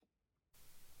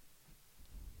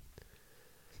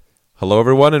Hello,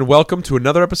 everyone, and welcome to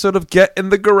another episode of Get in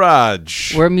the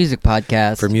Garage. We're a music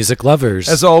podcast. For music lovers.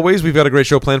 As always, we've got a great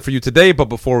show planned for you today, but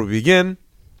before we begin,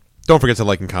 don't forget to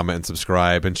like and comment and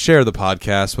subscribe and share the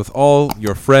podcast with all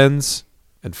your friends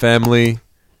and family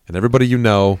and everybody you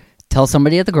know. Tell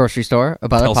somebody at the grocery store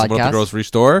about our podcast. Tell someone at the grocery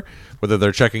store, whether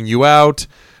they're checking you out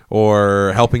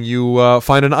or helping you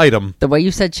find an item. The way you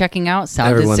said checking out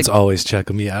sounded... Everyone's always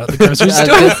checking me out at the grocery I was store.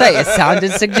 going to say, it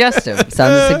sounded suggestive.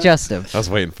 I was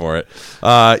waiting for it.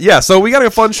 So we got a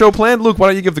fun show planned. Luke, why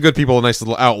don't you give the good people a nice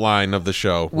little outline of the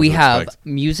show? We have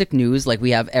music news like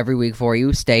we have every week for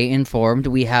you. Stay informed.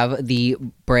 We have the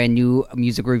brand new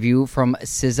music review from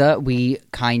SZA. We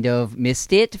kind of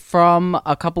missed it from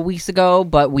a couple weeks ago,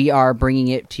 but we are bringing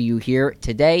it to you here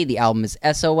today. The album is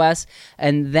SOS.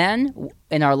 And then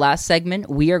in our last segment,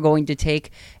 we are going to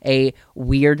take a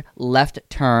weird left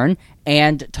turn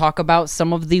and talk about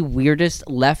some of the weirdest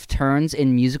left turns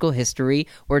in musical history.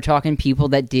 We're talking people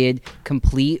that did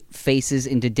complete faces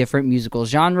into different musical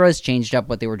genres, changed up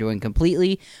what they were doing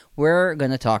completely. We're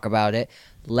going to talk about it.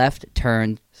 Left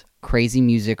turn, crazy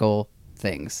musical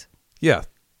things. Yeah.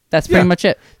 That's pretty much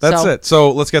it. That's it.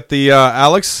 So let's get the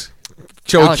Alex,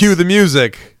 cue the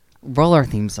music. Roll our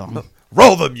theme song.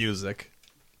 Roll the music.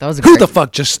 That was a Who great... the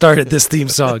fuck just started this theme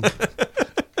song?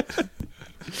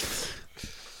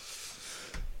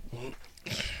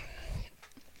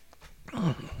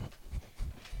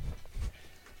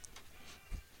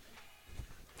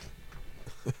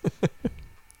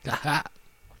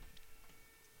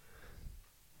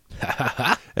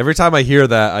 Every time I hear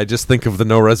that, I just think of the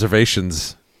No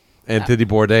Reservations, Anthony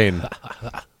Bourdain.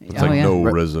 It's no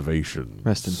reservation.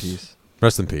 Rest in peace.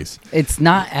 Rest in peace. It's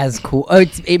not as cool.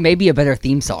 It may be a better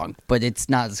theme song, but it's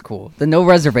not as cool. The No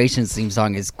Reservations theme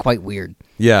song is quite weird.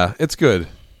 Yeah, it's good.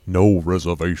 No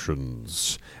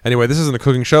reservations. Anyway, this isn't a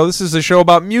cooking show. This is a show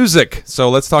about music.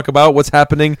 So let's talk about what's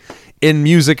happening in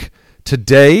music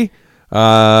today.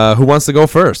 Who wants to go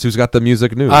first? Who's got the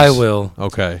music news? I will.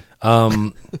 Okay.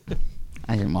 I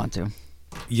didn't want to.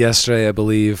 Yesterday, I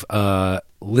believe,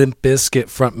 Limp Bizkit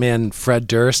frontman Fred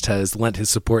Durst has lent his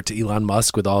support to Elon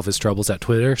Musk with all of his troubles at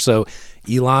Twitter. So,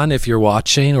 Elon, if you're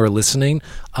watching or listening,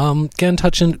 get in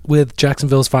touch with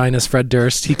Jacksonville's finest, Fred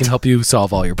Durst. He can help you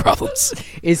solve all your problems.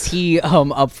 Is he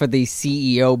up for the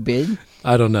CEO bid?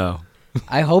 I don't know.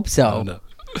 I hope so. I don't know.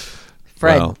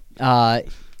 Fred, Well,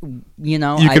 you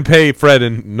know, you can pay Fred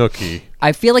and Nookie.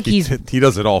 I feel like He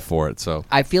does it all for it. So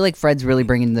I feel like Fred's really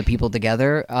bringing the people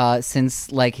together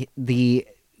since like the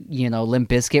Limp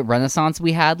Bizkit renaissance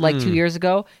we had like 2 years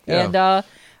ago, Yeah. and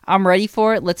I'm ready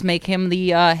for it. Let's make him the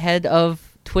head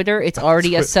of Twitter. It's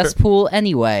already a cesspool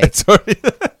anyway. sorry.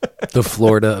 The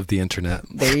Florida of the internet.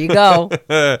 There you go.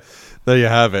 There you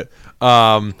have it.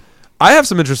 I have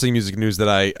some interesting music news that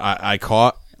I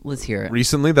caught Let's hear it.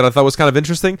 recently that I thought was kind of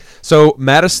interesting. So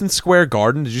Madison Square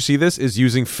Garden, did you see this, is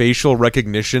using facial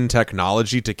recognition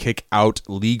technology to kick out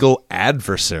legal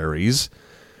adversaries,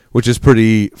 which is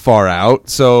pretty far out.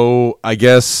 So I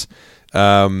guess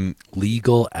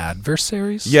Legal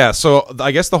adversaries? yeah, so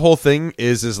I guess the whole thing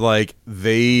is like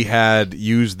they had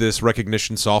used this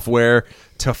recognition software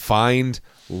to find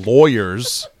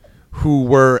lawyers who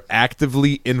were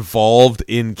actively involved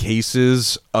in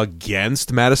cases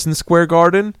against Madison Square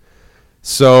Garden.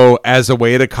 So as a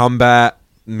way to combat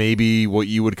maybe what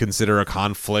you would consider a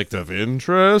conflict of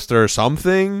interest or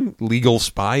something, legal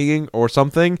spying or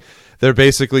something, they're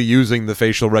basically using the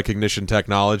facial recognition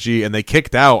technology, and they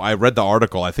kicked out, I read the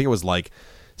article, I think it was like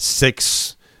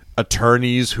 6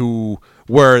 attorneys who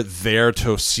were there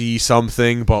to see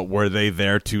something, but were they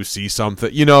there to see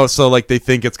something? So like they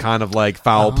think it's kind of like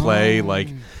foul play, like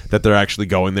that they're actually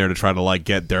going there to try to like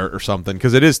get dirt or something,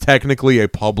 because it is technically a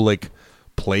public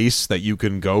place that you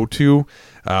can go to.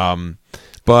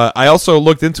 But I also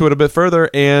looked into it a bit further,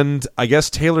 and I guess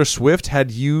Taylor Swift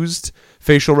had used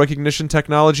facial recognition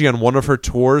technology on one of her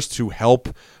tours to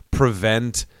help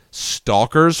prevent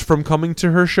stalkers from coming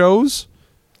to her shows.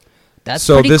 That's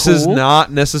So pretty this cool. is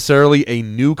not necessarily a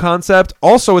new concept.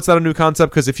 Also, it's not a new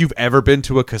concept because if you've ever been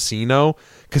to a casino,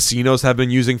 casinos have been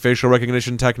using facial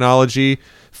recognition technology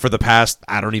for the past,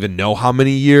 I don't even know how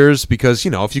many years, because,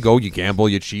 if you go, you gamble,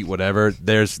 you cheat, whatever,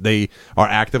 they are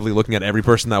actively looking at every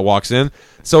person that walks in.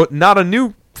 So not a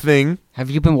new thing. Have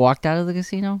you been walked out of the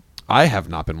casino? I have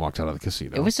not been walked out of the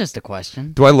casino. It was just a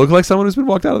question. Do I look like someone who's been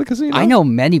walked out of the casino? I know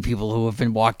many people who have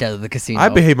been walked out of the casino. I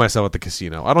behave myself at the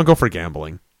casino. I don't go for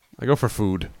gambling. I go for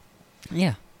food.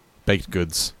 Yeah. Baked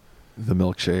goods. The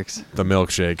milkshakes. The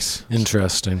milkshakes.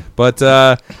 Interesting. But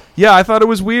yeah, I thought it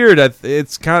was weird. It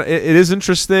is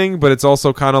interesting, but it's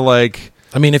also kind of like,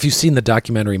 I mean, if you've seen the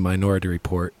documentary Minority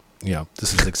Report,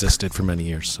 this has existed for many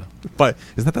years. So But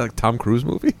isn't that like Tom Cruise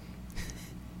movie?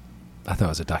 I thought it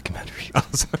was a documentary. Oh,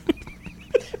 sorry.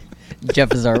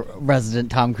 Jeff is our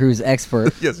resident Tom Cruise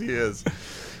expert. Yes, he is.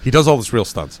 He does all this real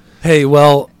stunts. Hey,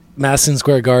 well, Madison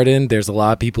Square Garden, there's a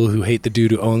lot of people who hate the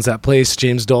dude who owns that place,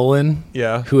 James Dolan.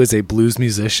 Yeah. Who is a blues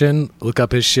musician. Look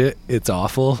up his shit. It's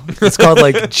awful. It's called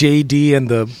like JD and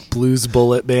the Blues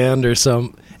Bullet Band or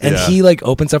some. And Yeah. he like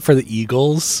opens up for the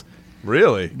Eagles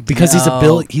Really? because he's a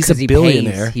No, he's 'cause a he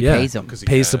billionaire. pays. He pays 'em. 'Cause he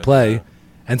Pays to can, play. yeah.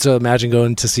 And so imagine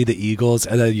going to see the Eagles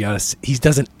and then he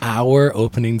does an hour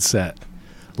opening set.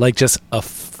 Like just a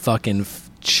fucking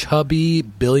chubby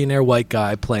billionaire white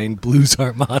guy playing blues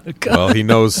harmonica. Well, he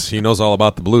knows all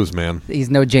about the blues, man. He's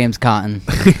no James Cotton.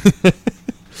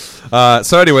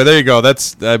 So anyway, there you go.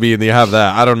 You have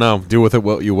that. I don't know. Do with it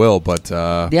what you will, but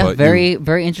Yeah, but very you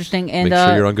very interesting. And make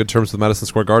sure you're on good terms with Madison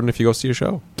Square Garden if you go see a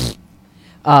show.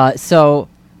 so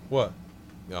What?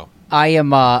 No. I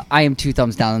am 2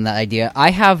 thumbs down on that idea.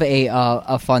 I have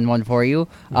a fun one for you.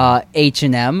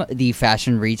 H&M, the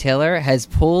fashion retailer, has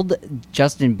pulled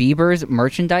Justin Bieber's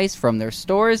merchandise from their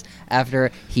stores after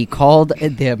he called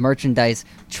the merchandise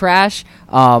trash.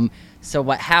 So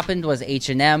what happened was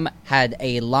H&M had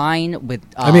a line with.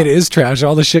 I mean, it is trash.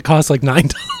 All the shit costs like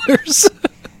 $9.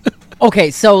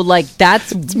 Okay, so like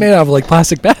that's It's made out of like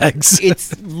plastic bags.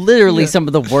 it's literally some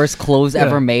of the worst clothes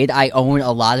ever made. I own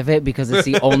a lot of it because it's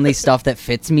the only stuff that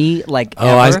fits me. Like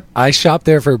ever. I shopped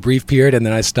there for a brief period and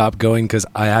then I stopped going because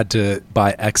I had to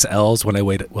buy XLs when I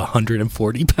weighed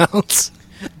 140 pounds.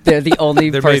 They're the only.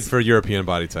 They're made for European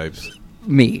body types.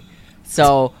 me.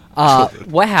 So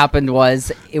what happened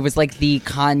was it was like the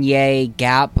Kanye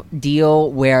Gap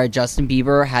deal where Justin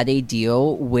Bieber had a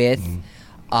deal with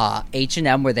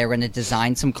H&M where they were going to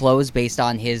design some clothes based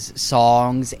on his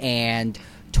songs and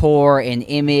tour and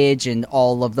image and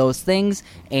all of those things,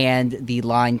 and the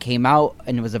line came out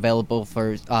and it was available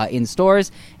for in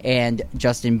stores, and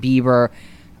Justin Bieber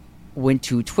went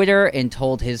to Twitter and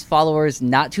told his followers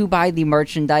not to buy the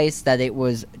merchandise, that it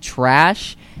was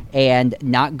trash and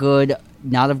not good,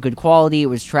 not of good quality. It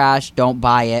was trash. Don't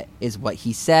buy it, is what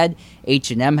he said.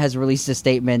 H&M has released a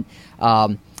statement.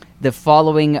 The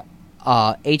following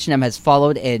H&M has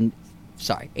followed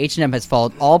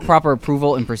all proper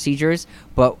approval and procedures,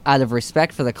 but out of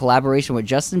respect for the collaboration with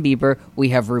Justin Bieber, we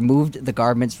have removed the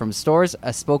garments from stores,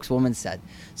 a spokeswoman said.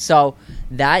 So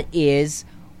that is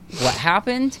what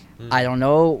happened. I don't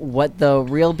know what the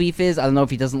real beef is. I don't know if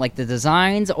he doesn't like the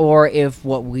designs or if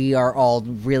what we are all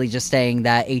really just saying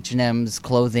that H&M's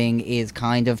clothing is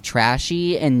kind of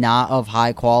trashy and not of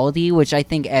high quality, which I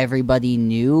think everybody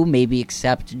knew, maybe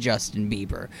except Justin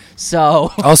Bieber.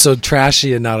 So Also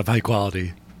trashy and not of high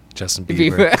quality. Justin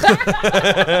Bieber.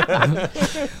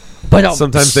 But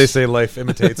Sometimes they say life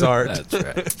imitates art.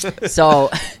 That's right. so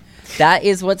that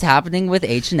is what's happening with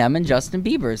H&M and Justin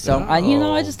Bieber. So I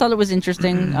just thought it was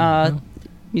interesting.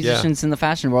 Musicians in the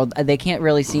fashion world, they can't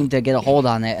really seem to get a hold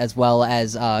on it as well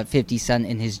as 50 Cent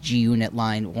and his G Unit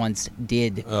line once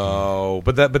did. Oh,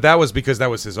 but that was because that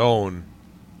was his own.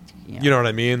 Yeah. You know what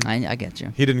I mean? I get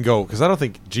you. He didn't go because I don't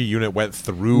think G Unit went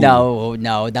through. No,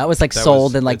 that was like That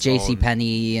sold was in like its J.C. own.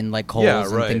 Penney and like Kohl's Yeah,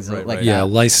 and right, things right, like right. Yeah, that.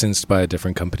 licensed by a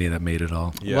different company that made it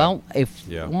all. Yeah. Well,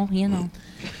 Yeah.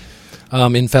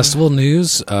 In festival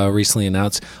news, recently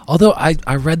announced, although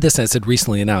I read this and it said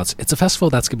recently announced, it's a festival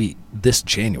that's going to be this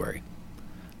January.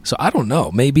 So I don't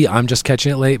know. Maybe I'm just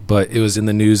catching it late, but it was in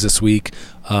the news this week.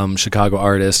 Chicago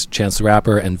artist Chance the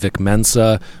Rapper and Vic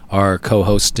Mensa are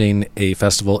co-hosting a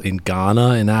festival in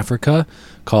Ghana in Africa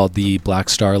called the Black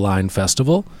Star Line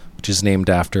Festival, which is named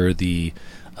after the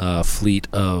fleet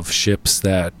of ships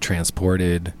that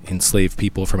transported enslaved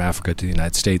people from Africa to the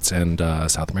United States and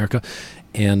South America.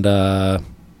 And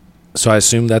so I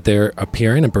assume that they're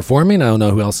appearing and performing. I don't know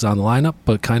who else is on the lineup,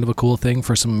 but kind of a cool thing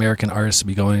for some American artists to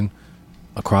be going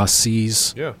across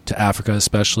seas to Africa,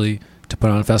 especially to put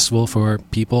on a festival for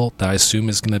people that I assume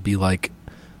is going to be like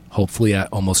hopefully at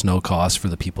almost no cost for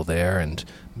the people there, and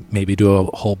maybe do a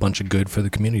whole bunch of good for the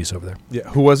communities over there. Yeah.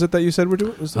 Who was it that you said were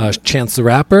doing? Chance the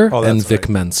Rapper Oh, and that's Vic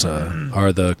right. Mensa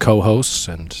are the co-hosts,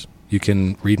 and you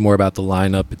can read more about the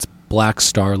lineup. It's Black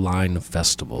Star Line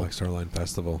Festival. Black Star Line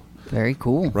Festival. Very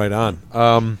cool. Right on.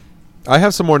 I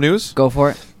have some more news. Go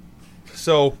for it.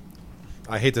 So,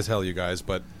 I hate to tell you guys,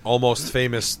 but Almost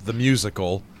Famous the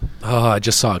musical Oh, I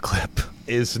just saw a clip.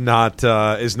 is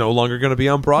no longer going to be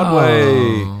on Broadway.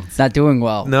 Oh. It's not doing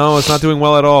well. No, it's not doing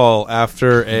well at all.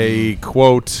 After a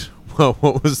quote, well,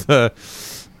 what was the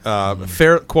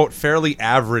fairly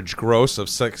average gross of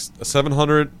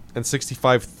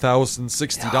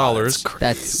 $765,060.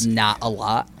 That's not a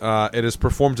lot. It is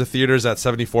performed to theaters at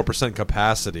 74%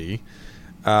 capacity.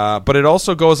 But it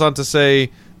also goes on to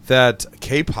say that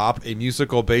K-pop, a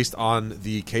musical based on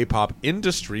the K-pop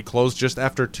industry, closed just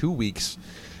after 2 weeks.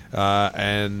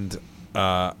 And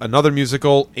another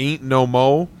musical, Ain't No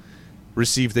Mo,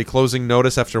 received a closing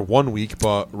notice after 1 week,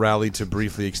 but rallied to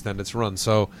briefly extend its run.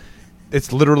 So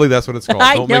it's literally, that's what it's called.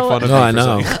 I Don't make know fun of No, me I for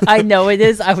know. saying I know it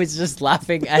is. I was just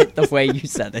laughing at the way you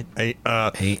said it. Ain't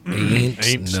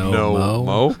no no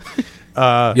mo.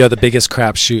 Yeah, the biggest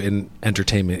crapshoot in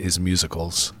entertainment is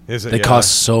musicals. Is it? They Yeah.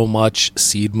 cost so much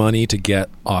seed money to get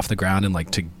off the ground and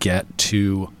like to get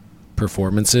to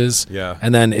performances. Yeah.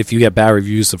 And then if you get bad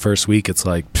reviews the first week, it's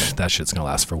like pff, that shit's gonna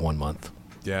last for 1 month.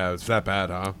 Yeah, it's that bad,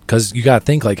 huh? Because you gotta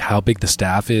think like how big the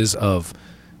staff is of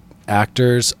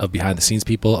actors, of behind the scenes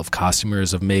people, of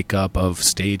costumers, of makeup, of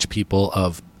stage people,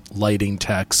 of lighting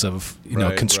techs, of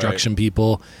Right, construction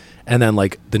people, and then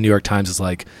like the New York Times is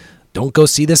like, don't go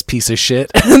see this piece of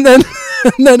shit, and then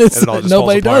it's And it all just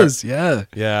nobody falls apart. does. Yeah.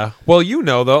 Yeah. Well,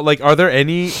 though, like, are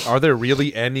there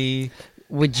really any,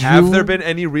 Would you? have there been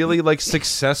any really, like,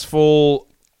 successful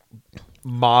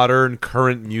modern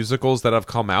current musicals that have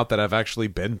come out that have actually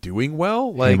been doing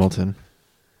well? Like, Hamilton.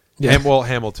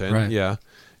 Hamilton. Right. Yeah.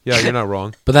 Yeah, you're not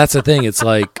wrong. But that's the thing. It's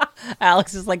like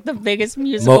Alex is like the biggest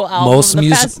musical album most of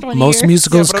the past 20 most years.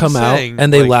 musicals Yeah, but I'm come out saying,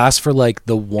 and they like- last for like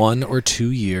the 1 or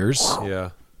 2 years, Yeah.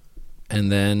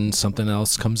 and then something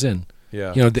else comes in.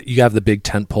 Yeah. You have the big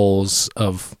tent poles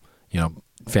of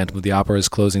Phantom of the Opera is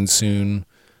closing soon.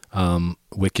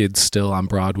 Wicked's still on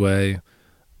Broadway.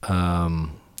 Trying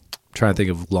to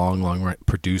think of long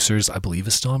producers. I believe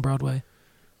is still on Broadway.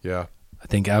 Yeah. I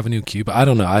think Avenue Q, but I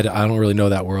don't know. I don't really know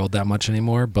that world that much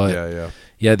anymore. But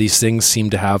Yeah. these things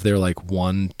seem to have their like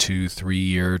 1, 2, 3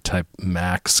 year type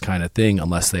max kind of thing,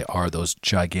 unless they are those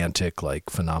gigantic like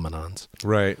phenomenons.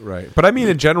 Right. But I mean,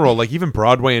 in general, like, even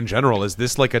Broadway in general, is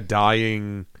this like a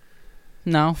dying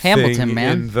No, Hamilton, thing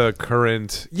man. in the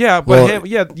current? Yeah, but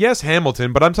Well- yes,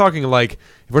 Hamilton. But I'm talking like,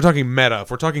 if we're talking meta,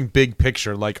 if we're talking big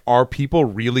picture, like, are people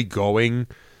really going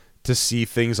to see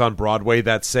things on Broadway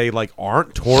that say like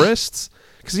aren't tourists?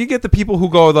 Because you get the people who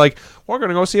go like, we're going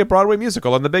to go see a Broadway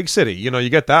musical in the big city. You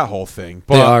get that whole thing.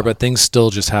 But, They are, but things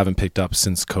still just haven't picked up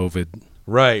since COVID.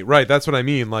 right. That's what I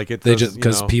mean. Like, it They does, just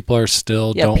because people are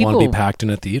still Yeah, don't want to be people- packed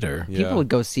in a theater. Yeah. People would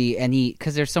go see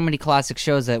because there's so many classic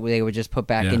shows that they would just put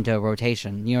back Yeah. into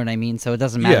rotation. You know what I mean? So it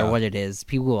doesn't matter Yeah. what it is.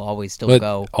 People will always still But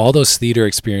go. all those theater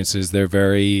experiences, they're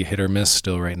very hit or miss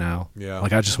still right now. Yeah.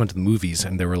 Like I just went to the movies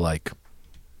and there were like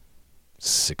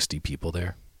 60 people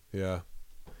there. Yeah.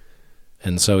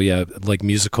 And so, yeah, like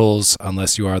musicals,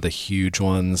 unless you are the huge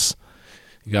ones,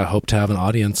 you got to hope to have an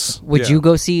audience. Would Yeah. you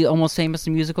go see Almost Famous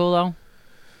the musical though?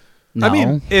 No. I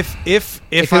mean, if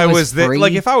it I was was there, free?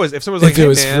 like if someone was like, If hey, it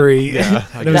was man, free, yeah,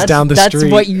 and it was down the that's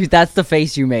street. That's the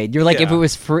face you made. You're like, if Yeah. it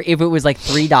was free, if it was like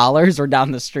 $3 or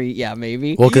down the street, yeah,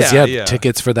 maybe. Well, because, Yeah.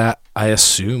 tickets for that, I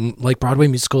assume, like Broadway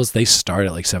musicals, they start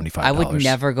at like $75. I would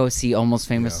never go see Almost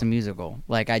Famous the musical.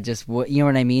 Like I just would, you know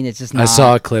what I mean? It's just not. I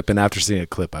saw a clip, and after seeing a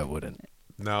clip, I wouldn't.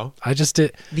 no, I just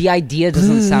did. the idea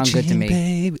doesn't sound good to me.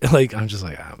 Babe. Like, I'm just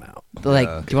like, I'm out.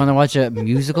 Like, do you want to watch a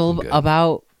musical good.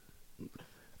 about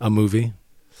A movie,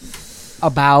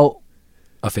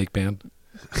 a fake band,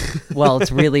 Well,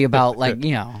 it's really about like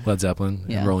Led Zeppelin,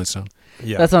 Yeah. and Rolling Stone.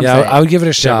 yeah, that's what I'm Yeah, saying. I would give it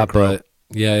a shot, Crow. but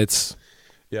yeah, it's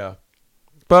yeah.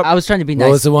 But I was trying to be What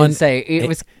nice was the one? and say it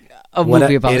was a What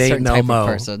movie a- about it a ain't certain no type mo. of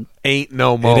person. ain't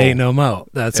no mo. It ain't no mo.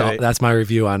 That's It all. ain't- That's my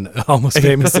review on Almost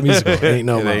Famous the musical. It ain't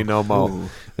no it mo. ain't no mo.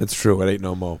 It's true. It ain't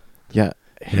no mo. Yeah.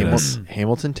 Yes.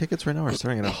 Hamilton tickets right now are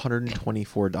starting at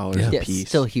 $124 Yeah. a Yeah, piece.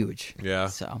 still huge. Yeah.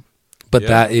 So But Yeah.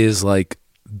 that is like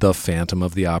the Phantom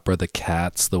of the Opera, the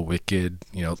Cats, the Wicked.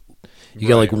 You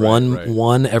get like Right, right.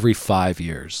 one every 5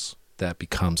 years. That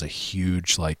becomes a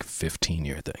huge like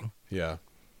 15-year thing. Yeah.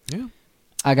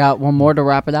 I got one more to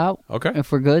wrap it out. Okay.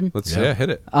 If we're good. Let's Yeah. hit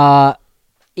it.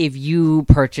 If you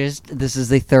purchased, this is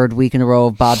the third week in a row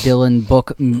of Bob Dylan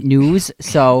book news.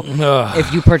 So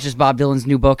if you purchased Bob Dylan's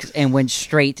new books and went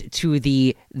straight to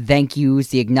the thank yous,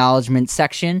 the acknowledgement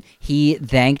section, he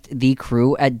thanked the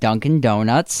crew at Dunkin'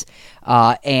 Donuts.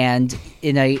 And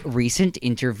in a recent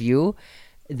interview,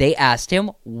 they asked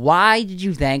him, why did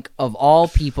you thank, of all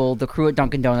people, the crew at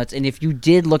Dunkin' Donuts? And if you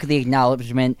did look at the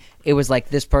acknowledgement, it was like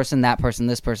this person, that person,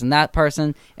 this person, that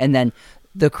person, and then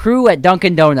the crew at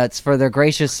Dunkin' Donuts for their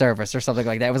gracious service or something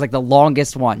like that. It was like the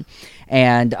longest one.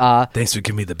 And, Thanks for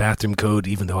giving me the bathroom code,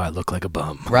 even though I look like a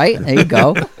bum. right, there you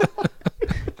go.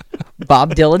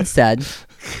 Bob Dylan said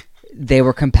they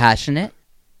were compassionate,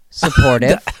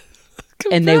 supportive,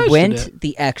 and they went Compassionate.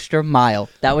 the extra mile.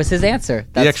 That was his answer.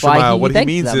 That's the extra why mile. What he thanked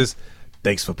means them. is,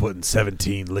 thanks for putting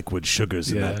 17 liquid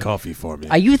sugars in Yeah. that coffee for me.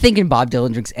 Are you thinking Bob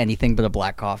Dylan drinks anything but a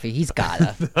black coffee? He's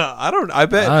gotta. I don't. I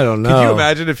bet. I don't Can you know.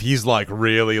 imagine if he's like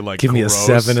really like Give me a gross?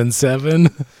 7 and 7.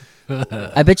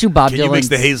 I bet you Bob Can you Dylan. mix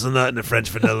the hazelnut and the French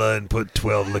vanilla and put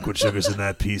 12 liquid sugars in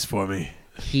that piece for me?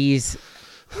 He's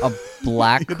a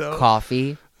black You know?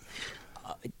 coffee,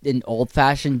 an old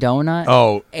fashioned donut,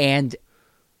 Oh, and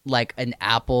like an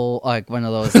apple, like one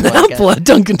of those. Apple at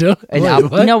Dunkin' Donuts. An Wait, apple,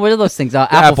 what? no, what are those things?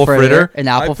 Apple, apple fritter. An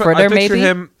apple I fritter, picture maybe.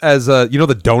 him as you know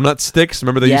the donut sticks.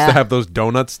 Remember they used Yeah. to have those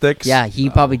donut sticks. Yeah,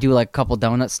 he probably do like a couple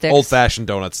donut sticks. Old fashioned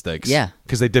donut sticks. Yeah.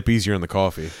 because they dip easier in the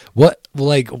coffee. What?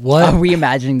 Like what? Are we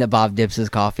imagining that Bob dips his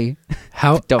coffee?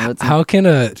 How donuts? how can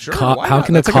a Sure, co- why how not?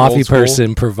 can a That's like an coffee old school-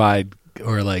 person provide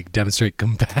or like demonstrate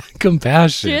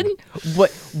compassion?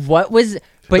 What was?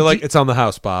 But They're like, you- it's on the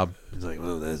house, Bob. He's like,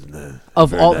 well, that's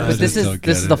of all, nice. but this just don't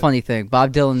is get the it. funny thing.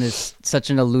 Bob Dylan is such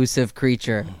an elusive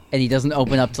creature, and he doesn't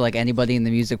open up to like anybody in the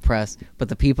music press. But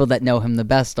the people that know him the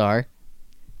best are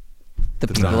the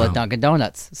people Dunkin'. at Dunkin'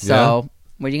 Donuts. So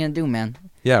what are you gonna do, man?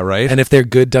 Yeah, right. And if they're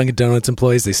good Dunkin' Donuts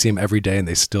employees, they see him every day and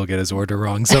they still get his order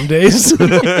wrong some days.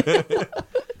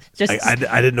 Just I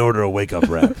didn't order a wake up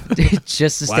wrap.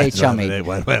 just to stay chummy.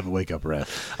 Why do I have a wake up wrap?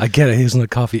 I get a hazelnut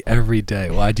coffee every day.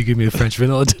 Why'd you give me a French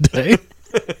vanilla today?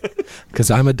 Because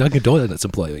I'm a Dunkin' Donuts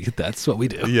employee. That's what we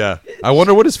do. Yeah, I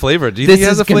wonder what his flavor. Do you This think he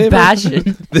has is a flavor?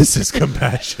 compassion. This is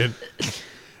compassion.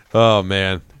 Oh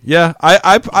man, yeah.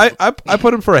 I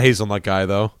put him for a hazelnut guy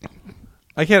though.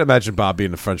 I can't imagine Bob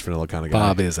being a French vanilla kind of guy.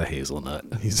 Bob is a hazelnut.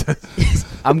 He's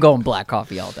I'm going black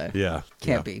coffee all day. yeah.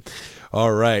 Can't yeah. be.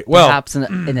 All right. Well, Perhaps an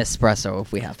espresso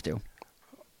if we have to.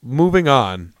 moving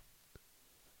on.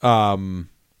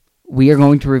 We are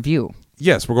going to review.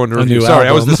 Yes, we're going to A review. new Sorry,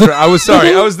 I was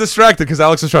album. I was distracted because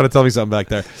Alex was trying to tell me something back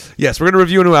there. Yes, we're going to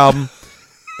review a new album.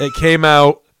 It came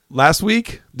out last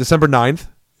week, December 9th.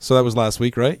 So that was last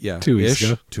week, right? Yeah. 2 weeks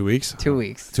Ish. ago. 2 weeks. 2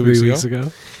 weeks. 2 3 weeks, weeks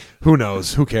ago. Who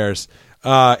knows? Who cares?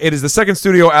 It is the second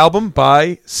studio album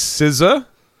by SZA.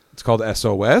 It's called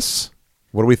SOS.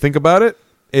 What do we think about it?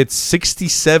 It's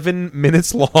 67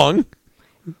 minutes long.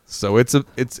 So it's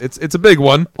a big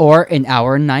one. Or an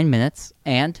hour and 9 minutes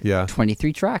and Yeah.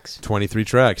 23 tracks. 23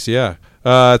 tracks, yeah.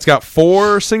 It's got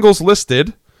 4 singles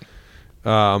listed.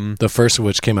 The first of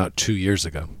which came out 2 years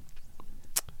ago.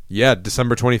 Yeah,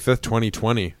 December 25th,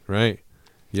 2020, right?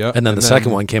 Yeah. And then the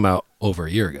second one came out over a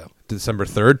year ago. December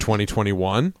 3rd,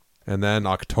 2021, and then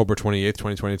October 28th,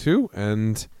 2022,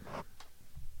 and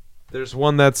there's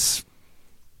one that's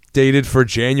dated for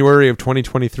January of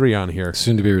 2023 on here.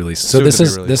 Soon to be released. So Soon this to be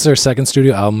is released. this is her second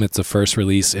studio album. It's the first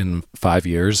release in 5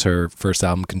 years. Her first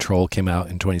album, Control, came out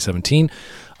in 2017.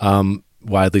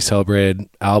 Widely celebrated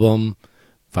album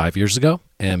 5 years ago,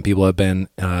 and people have been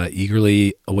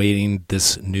eagerly awaiting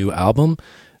this new album.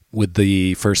 With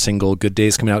the first single, Good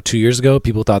Days, coming out 2 years ago,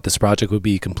 people thought this project would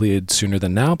be completed sooner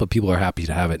than now, but people are happy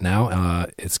to have it now.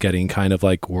 It's getting kind of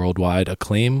like worldwide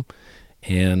acclaim,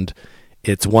 and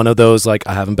it's one of those, like,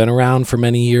 I haven't been around for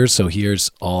many years, so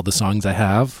here's all the songs I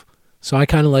have. So I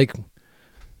kind of like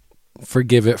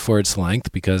forgive it for its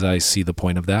length because I see the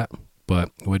point of that.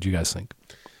 But what do you guys think?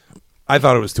 I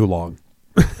thought it was too long.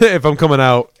 if I'm coming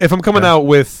out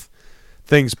with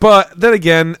things, but then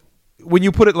again, when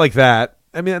you put it like that,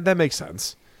 I mean that makes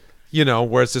sense. You know,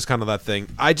 where it's just kind of that thing.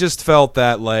 I just felt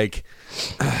that, like,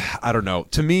 I don't know.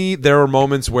 To me, there were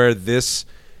moments where this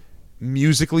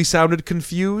musically sounded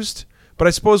confused. But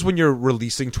I suppose when you're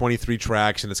releasing 23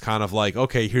 tracks and it's kind of like,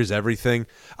 okay, here's everything.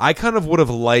 I kind of would have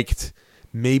liked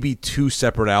maybe 2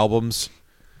 separate albums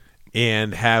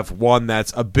and have one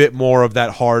that's a bit more of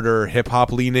that harder hip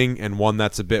hop leaning and one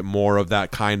that's a bit more of that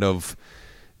kind of,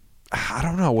 I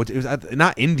don't know, it was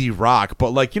not indie rock, but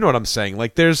like, you know what I'm saying?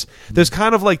 Like there's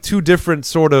kind of like 2 different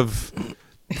sort of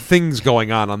things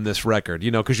going on this record, you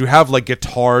know, because you have like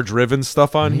guitar driven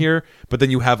stuff on here, but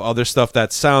then you have other stuff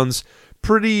that sounds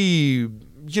pretty,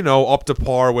 you know, up to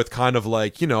par with kind of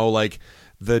like, you know, like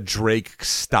the Drake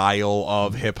style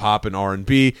of hip hop and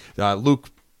R&B. Luke,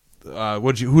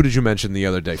 who did you mention the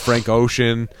other day? Frank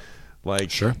Ocean, like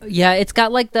Sure. Yeah, it's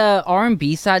got like the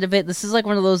R&B side of it. This is like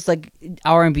one of those like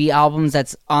R&B albums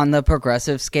that's on the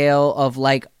progressive scale of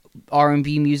like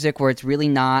R&B music where it's really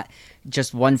not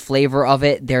just one flavor of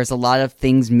it. There's a lot of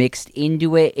things mixed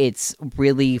into it. It's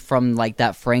really from like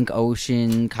that Frank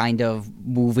Ocean kind of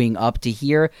moving up to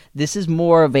here. This is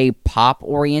more of a pop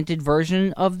oriented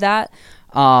version of that.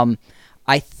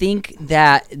 I think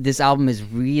that this album is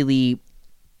really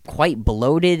quite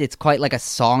bloated. It's quite like a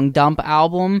song dump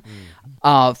album.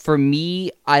 For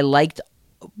me, I liked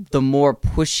the more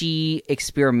pushy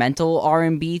experimental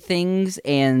R&B things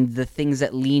and the things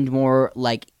that leaned more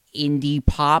like indie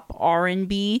pop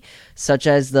R&B, such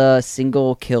as the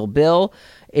single Kill Bill,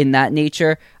 in that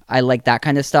nature. I like that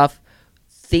kind of stuff.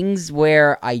 Things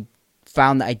where I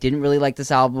found that I didn't really like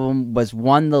this album was,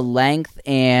 one, the length,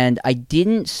 and I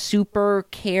didn't super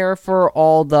care for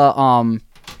all the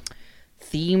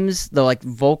themes, the like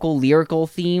vocal lyrical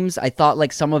themes. I thought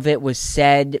like some of it was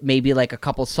said maybe like a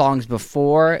couple songs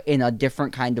before in a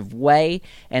different kind of way,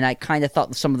 and I kind of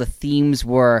thought some of the themes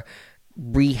were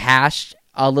rehashed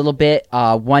a little bit.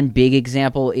 One big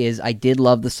example is I did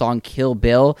love the song Kill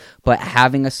Bill, but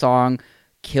having a song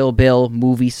Kill Bill,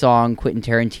 movie song, Quentin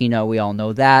Tarantino, we all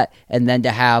know that, and then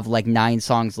to have like 9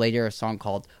 songs later a song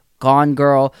called Gone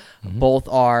Girl, both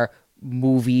are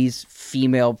movies,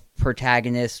 female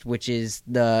protagonist, which is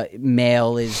the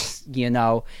male is,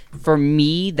 for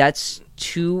me, that's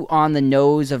too on the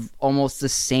nose of almost the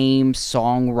same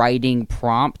songwriting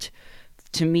prompt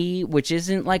to me, which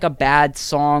isn't like a bad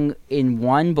song in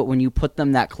one, but when you put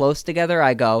them that close together,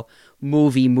 I go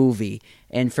movie.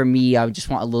 And for me, I just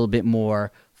want a little bit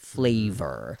more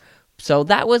flavor. So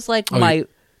that was like my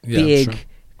big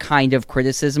kind of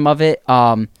criticism of it.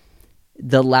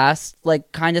 The last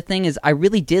like kind of thing is I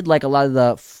really did like a lot of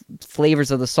the flavors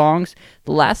of the songs.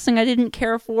 The last thing I didn't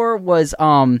care for was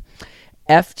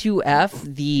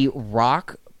F2F, the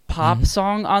rock pop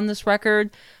song on this record.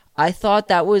 I thought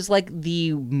that was like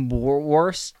the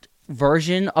worst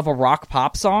version of a rock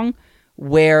pop song,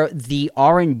 where the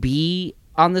R&B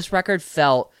on this record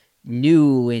felt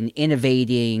new and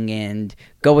innovating and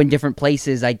going different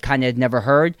places I kind of had never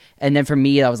heard. And then for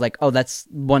me, I was like, oh, that's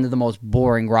one of the most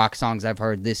boring rock songs I've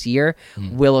heard this year.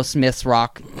 Willow Smith's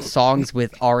rock songs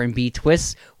with R&B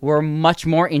twists were much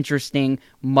more interesting,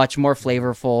 much more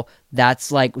flavorful.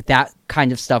 That's like, that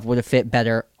kind of stuff would have fit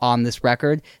better on this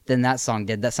record than that song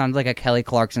did. That sounds like a Kelly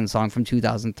Clarkson song from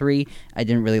 2003. I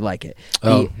didn't really like it.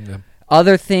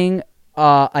 Other thing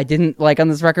I didn't like on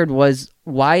this record was,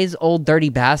 why is Old Dirty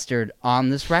Bastard on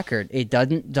this record? It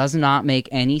does not make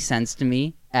any sense to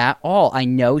me at all. I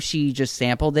know she just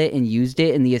sampled it and used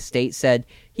it, and the estate said,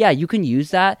 yeah, you can use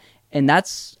that, and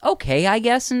that's okay, I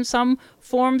guess, in some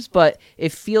forms, but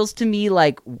it feels to me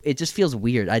like it just feels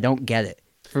weird. I don't get it.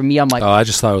 For me, I'm like, I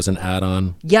just thought it was an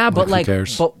add-on. Yeah, but who like,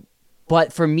 cares?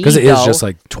 But for me, because it is just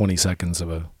like 20 seconds of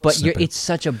a. But it's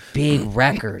such a big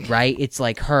record, right? It's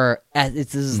like her.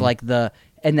 This is like the.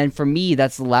 And then for me,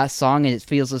 that's the last song, and it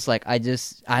feels just like I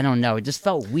don't know. It just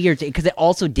felt weird because it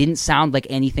also didn't sound like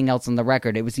anything else on the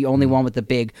record. It was the only one with the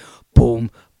big boom,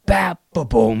 bap,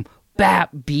 boom,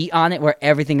 bap beat on it, where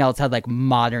everything else had like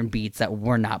modern beats that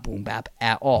were not boom bap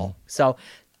at all. So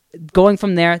going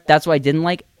from there, that's what I didn't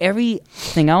like.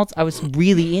 Everything else I was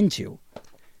really into.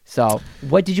 So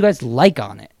what did you guys like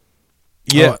on it?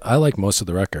 Yeah, I like most of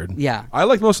the record. Yeah, I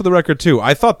like most of the record too.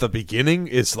 I thought the beginning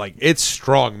is like, it's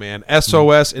strong, man.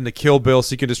 SOS into Kill Bill,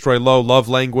 Seek and Destroy Low, Love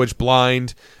Language,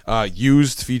 Blind,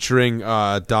 Used featuring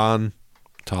Don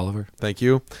Tolliver. Thank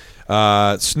you.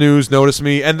 Snooze, Notice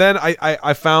Me, and then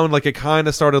I found like it kind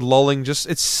of started lulling.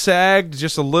 It sagged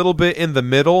just a little bit in the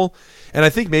middle, and I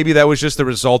think maybe that was just the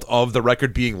result of the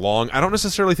record being long. I don't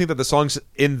necessarily think that the songs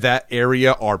in that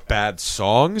area are bad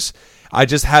songs. I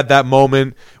just had that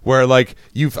moment where, like,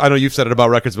 I know you've said it about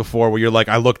records before, where you're like,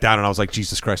 I looked down and I was like,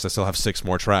 Jesus Christ, I still have 6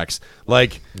 more tracks.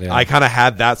 Like, yeah. I kind of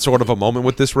had that sort of a moment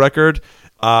with this record.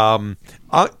 Not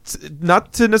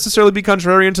to necessarily be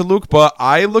contrarian to Luke, but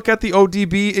I look at the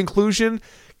ODB inclusion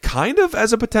kind of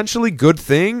as a potentially good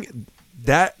thing.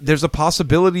 That there's a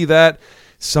possibility that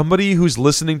somebody who's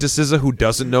listening to SZA who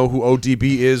doesn't know who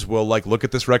ODB is will like look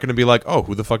at this record and be like, oh,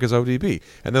 who the fuck is ODB?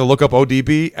 And they'll look up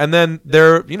ODB, and then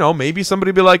maybe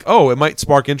somebody be like, oh, it might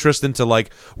spark interest into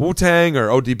like Wu-Tang or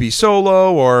ODB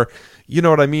solo, or you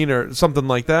know what I mean, or something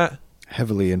like that.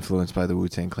 Heavily influenced by the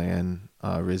Wu-Tang Clan,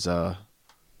 RZA,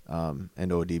 and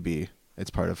ODB. It's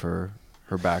part of her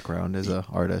background as an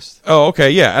artist. Oh,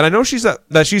 okay, yeah. And I know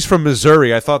that she's from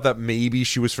Missouri. I thought that maybe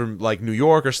she was from like New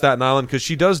York or Staten Island, because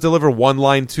she does deliver one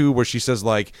line too where she says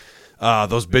like,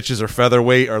 those bitches are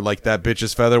featherweight, or like that bitch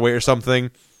is featherweight or something.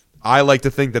 I like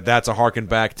to think that that's a harken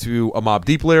back to a Mobb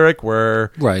Deep lyric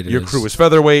where your crew is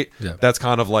featherweight. Yeah. That's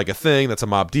kind of like a thing. That's a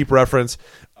Mobb Deep reference.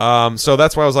 So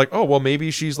that's why I was like, oh, well,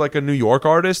 maybe she's like a New York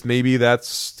artist. Maybe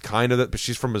that's kind of that, but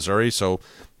she's from Missouri, so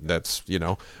that's,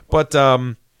 But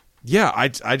yeah,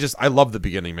 I love the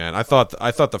beginning, man. I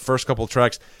thought the first couple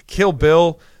tracks, Kill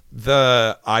Bill,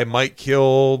 the I might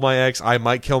kill my ex,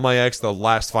 the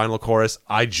last final chorus,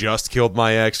 I just killed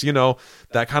my ex,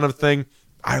 that kind of thing.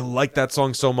 I like that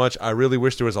song so much. I really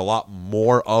wish there was a lot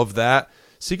more of that.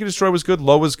 Seek and Destroy was good.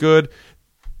 Low was good.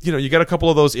 you got a couple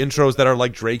of those intros that are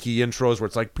like Drakey intros where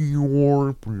it's like,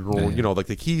 like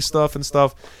the key stuff and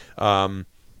stuff.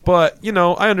 But,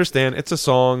 I understand it's a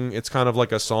song. It's kind of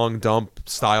like a song dump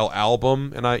style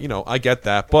album. And I get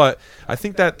that. But I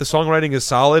think that the songwriting is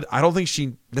solid. I don't think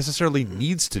she necessarily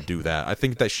needs to do that. I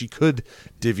think that she could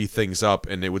divvy things up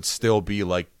and it would still be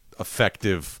like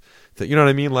effective. You know what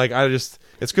I mean? Like,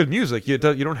 it's good music. You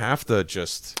don't have to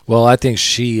just. Well, I think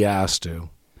she asked to.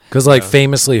 Because,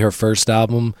 famously, her first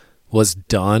album was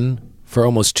done for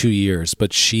almost 2 years,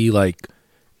 but she,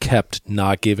 kept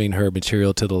not giving her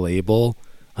material to the label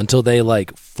until they,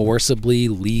 forcibly,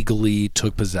 legally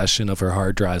took possession of her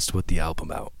hard drives to put the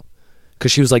album out.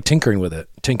 Because she was, tinkering with it.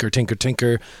 Tinker.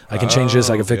 I can change this.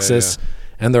 I can fix this. Yeah.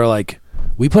 And they're like,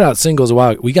 we put out singles a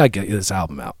while. We got to get this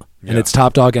album out. Yeah. And it's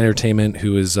Top Dog Entertainment,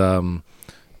 who is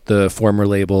the former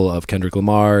label of Kendrick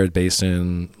Lamar, based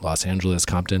in Los Angeles,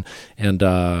 Compton. And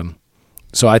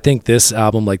so I think this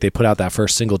album, they put out that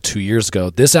first single 2 years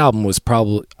ago. This album was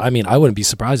probably, I wouldn't be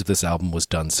surprised if this album was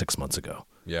done 6 months ago.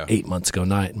 Yeah. 8 months ago,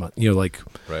 9 months,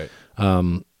 Right.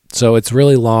 So it's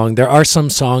really long. There are some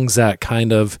songs that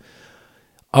kind of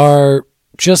are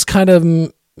just kind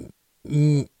of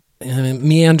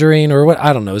meandering, or what,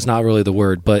 I don't know, is not really the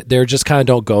word, but they're just kind of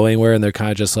don't go anywhere, and they're kind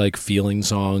of just feeling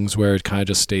songs where it kind of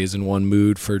just stays in one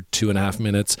mood for 2.5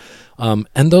 minutes. And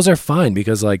those are fine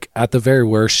because at the very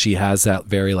worst, she has that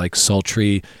very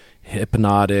sultry,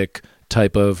 hypnotic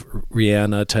type of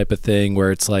Rihanna type of thing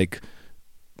where it's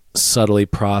subtly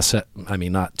process,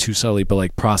 not too subtly,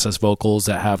 but process vocals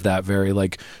that have that very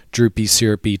droopy,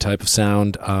 syrupy type of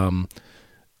sound.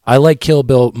 I like Kill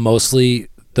Bill mostly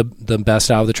the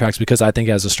best out of the tracks because I think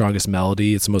it has the strongest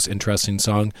melody. It's the most interesting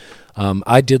song.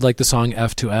 I did like the song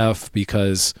F2F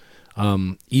because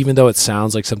even though it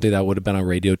sounds like something that would have been on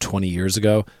radio 20 years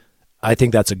ago, I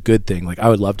think that's a good thing. I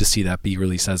would love to see that be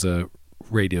released as a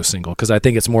radio single because I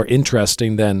think it's more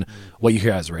interesting than what you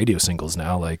hear as radio singles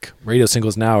now. Radio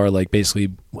singles now are basically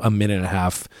a 1.5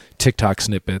 minute TikTok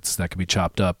snippets that can be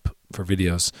chopped up for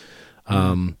videos.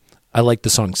 I like the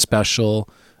song Special,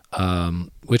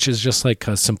 which is just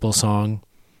a simple song.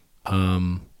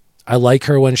 I like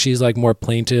her when she's more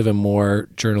plaintive and more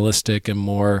journalistic and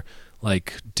more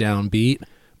downbeat,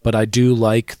 but I do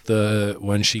like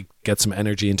when she gets some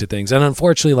energy into things. And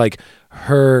unfortunately,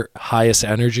 her highest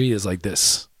energy is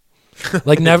this.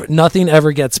 Nothing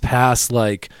ever gets past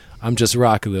I'm just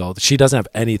rocking it all. She doesn't have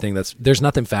anything there's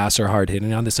nothing fast or hard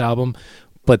hitting on this album,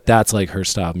 but that's her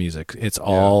style of music. It's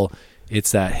all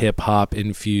it's that hip hop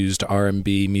infused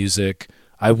R&B music.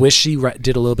 I wish she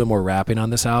did a little bit more rapping on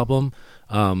this album.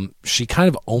 She kind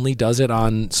of only does it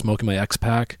on Smoking My X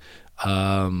Pack.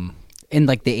 In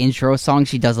the intro song,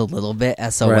 she does a little bit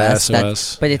SOS, right,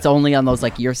 SOS. But it's only on those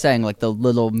you're saying the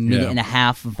little minute and a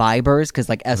half vibers because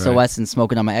SOS and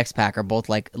Smoking on My X Pack are both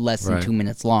less than 2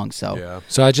 minutes long. So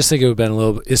so I just think it would have been a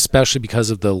little, especially because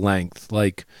of the length,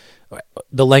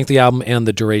 the length of the album and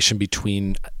the duration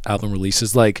between album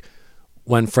releases.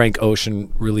 When Frank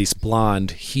Ocean released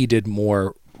Blonde, he did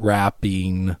more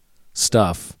rapping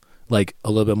stuff. A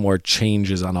little bit more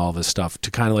changes on all of his stuff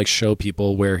to kind of show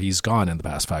people where he's gone in the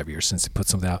past 5 years since he put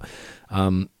something out.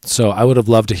 So I would have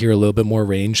loved to hear a little bit more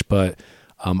range, but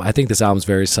I think this album's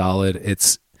very solid.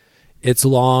 It's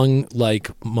long,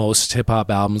 like most hip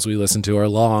hop albums we listen to are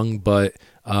long, but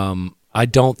I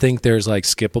don't think there's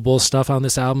skippable stuff on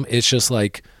this album. It's just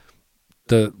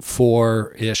the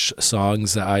 4-ish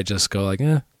songs that I just go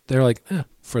they're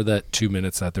for that 2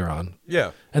 minutes that they're on.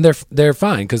 Yeah. And they're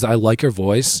fine because I like her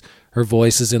voice. Her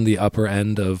voice is in the upper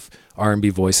end of R&B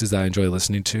voices that I enjoy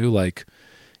listening to.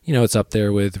 It's up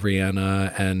there with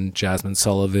Rihanna and Jasmine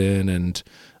Sullivan and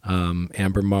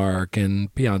Amber Mark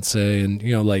and Beyonce and,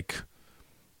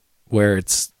 where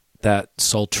it's that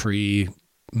sultry,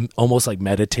 almost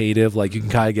meditative. You can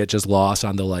kind of get just lost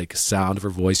on the sound of her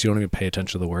voice. You don't even pay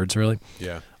attention to the words really.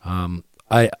 Yeah.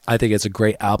 I think it's a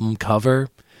great album cover.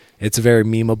 It's very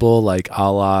memeable,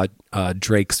 a la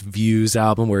Drake's Views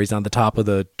album where he's on the top of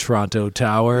the Toronto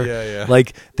Tower. Yeah.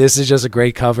 This is just a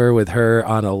great cover with her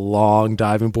on a long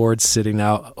diving board sitting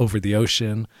out over the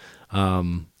ocean.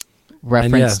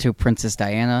 Reference to Princess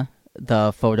Diana,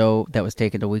 the photo that was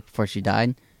taken a week before she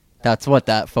died. That's what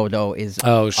that photo is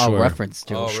a reference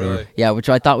to. Oh, sure. Yeah, which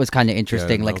I thought was kind of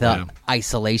interesting, the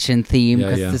isolation theme,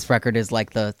 because this record is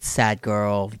the sad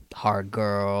girl, hard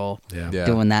girl,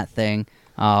 doing that thing.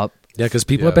 Because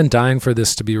people have been dying for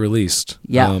this to be released.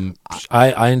 Yeah.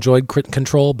 I enjoyed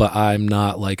Control, but I'm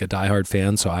not a diehard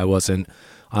fan, so I wasn't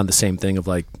on the same thing of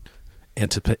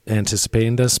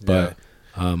anticipating this, but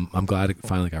I'm glad it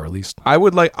finally got released.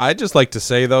 I'd just like to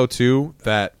say though too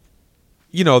that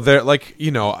they're like,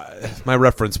 my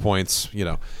reference points,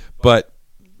 but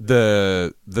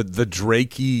the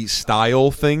Drakey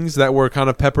style things that were kind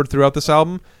of peppered throughout this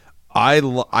album,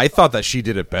 I thought that she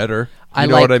did it better. You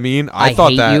know what I mean? I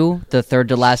thought Hate that You, the third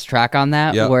to last track on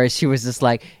that, Yeah. where she was just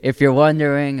like, if you're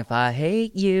wondering if I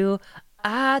hate you,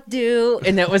 I do.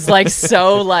 And it was like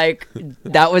so like,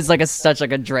 that was like such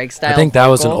like a Drake style. I think that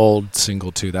was an vocal. old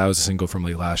single too. That was a single from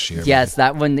like last year. Yes,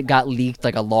 that one got leaked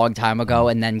like a long time ago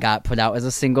and then got put out as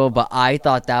a single. But I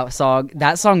thought that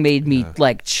song made me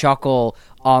like chuckle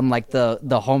on like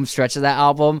the home stretch of that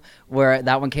album where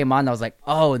that one came on. I was like,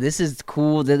 oh, this is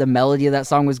cool. The melody of that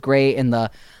song was great, and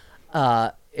the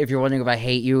if you're wondering if I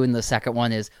hate you, and the second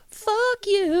one is fuck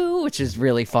you, which is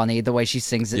really funny. The way she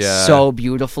sings it Yeah. so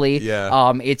beautifully.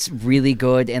 Yeah. It's really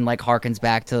good and like harkens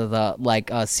back to the like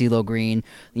CeeLo Green,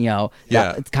 Yeah.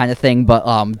 that kind of thing, but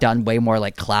done way more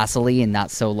like classily and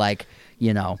not so like,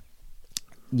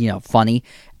 funny.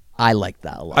 I like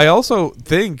that a lot. I also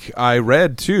think I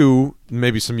read too,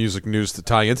 maybe some music news to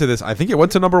tie into this. I think it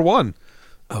went to number 1.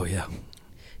 Oh yeah,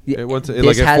 It went to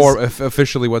This has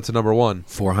officially went to number 1.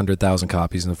 400,000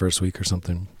 copies in the first week or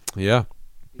something, Yeah.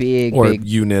 big or big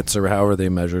units, or however they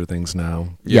measure things now.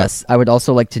 Yes, I would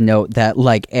also like to note that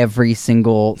like every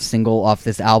single off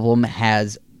this album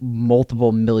has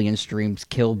multiple million streams.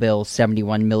 Kill Bill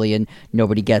 71 million,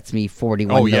 Nobody Gets Me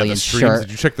 41 Oh yeah, million. the streams. Shirt, Did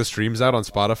you check the streams out on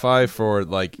Spotify for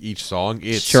like each song?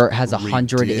 It's Shirt has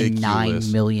 109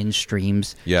 ridiculous. million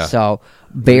streams. Yeah. So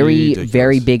very Ridiculous.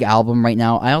 very big album right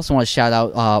now. I also want to shout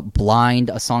out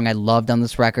Blind, a song I loved on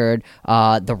this record.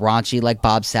 The raunchy like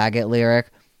Bob Saget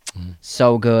lyric.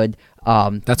 So good.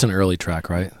 That's an early track,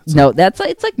 right? No,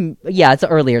 it's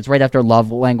earlier. It's right after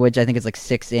Love Language. I think it's like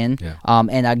 6 in. Yeah.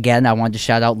 And again, I wanted to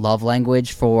shout out Love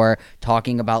Language for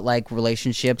talking about like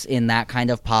relationships in that kind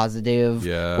of positive.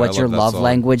 Yeah, what's I your love that love song.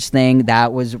 language thing?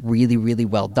 That was really really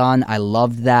well done. I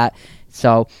loved that.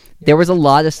 So there was a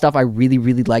lot of stuff I really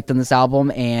really liked on this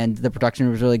album, and the production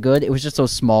was really good. It was just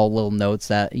those small little notes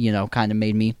that kind of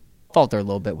made me falter a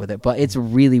little bit with it. But it's a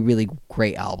really really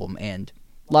great album and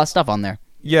a lot of stuff on there.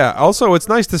 Yeah. Also, it's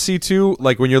nice to see too,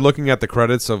 like when you're looking at the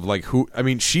credits of like who. I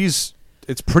mean, it's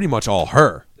pretty much all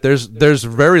her. There's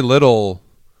very little.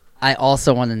 I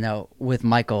also want to know, with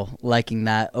Michael liking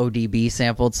that ODB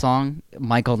sampled song,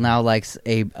 Michael now likes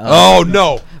Oh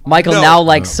no! Michael No. now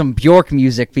likes some Bjork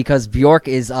music because Bjork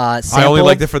is sampled. I only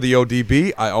liked it for the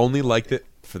ODB. I only liked it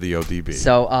for the ODB.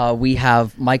 So we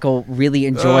have Michael really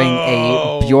enjoying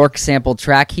Oh. a Bjork sampled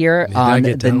track here You gotta on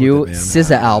get the down new with it, man.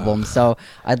 SZA album. So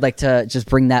I'd like to just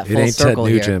bring that It full ain't Ted circle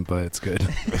here. Nugent, but it's good.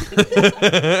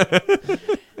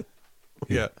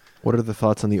 yeah. What are the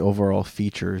thoughts on the overall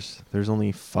features? There's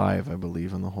only 5, I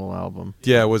believe, on the whole album.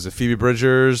 Yeah. Was it Phoebe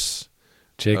Bridgers?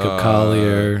 Jacob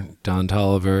Collier, Don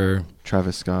Tolliver.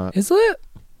 Travis Scott. Is it?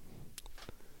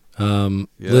 Yeah.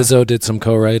 Lizzo did some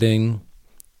co-writing.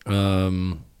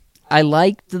 I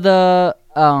liked the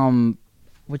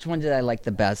which one did I like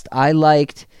the best? I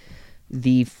liked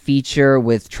the feature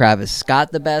with Travis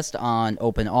Scott the best on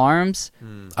Open Arms.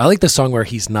 I like the song where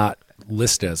he's not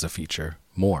listed as a feature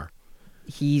more.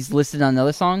 He's listed on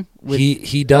another song.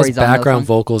 He or does he's on another background song?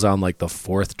 vocals on like the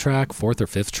fourth or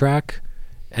fifth track,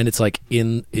 and it's like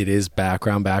it is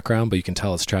background, but you can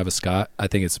tell it's Travis Scott. I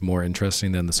think it's more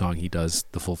interesting than the song he does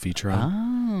the full feature on.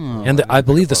 Oh. And I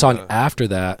believe the song that. after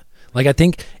that, like I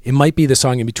think it might be the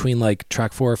song in between like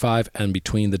track 4 or 5 and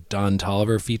between the Don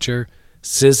Tolliver feature.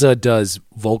 SZA does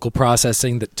vocal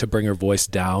processing to bring her voice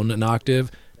down an octave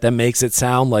that makes it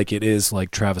sound like it is like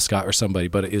Travis Scott or somebody,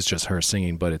 but it is just her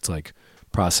singing, but it's like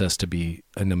processed to be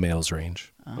in the male's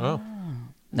range. Oh.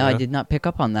 No, I Yeah. did not pick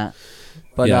up on that.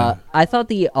 But Yeah. I thought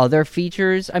the other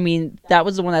features, I mean, that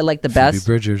was the one I liked the Phoebe best.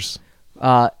 Bridgers.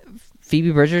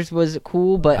 Phoebe Bridgers was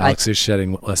cool, but Alex is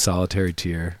shedding a solitary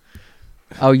tear.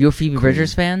 you a Phoebe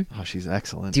Bridgers fan? Oh, she's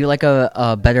excellent. Do you like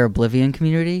a Better Oblivion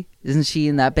Community? Isn't she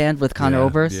in that band with Conor Yeah,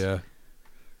 Oberst? Yeah.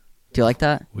 Do you like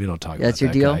that? We don't talk That's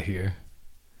about your that deal? guy here.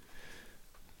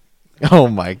 Oh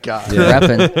my god. I'm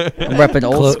repping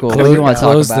old school. What do you want to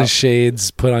talk Close the about?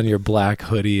 shades, put on your black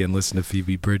hoodie, and listen to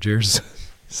Phoebe Bridgers.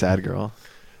 Sad girl.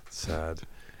 Sad.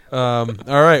 All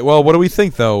right. Well, what do we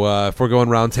think though? If we're going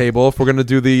round table, if we're gonna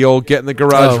do the old get in the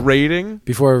garage Oh. rating.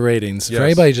 Before ratings, Yes. for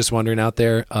anybody just wondering out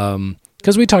there,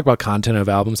 because we talk about content of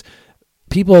albums,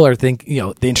 people are thinking,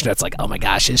 the internet's like, oh my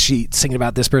gosh, is she singing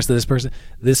about this person, this person?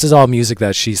 This is all music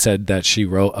that she said that she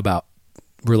wrote about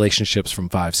relationships from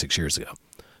 5-6 years ago.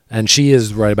 And she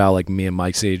is right about like me and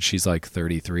Mike's age. She's like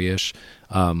 33-ish.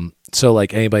 So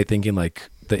like anybody thinking like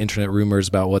the internet rumors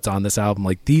about what's on this album,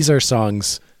 like these are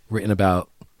songs written about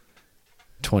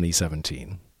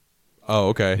 2017. Oh,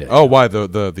 okay. Yeah. Oh, why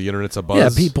the internet's a buzz? Yeah,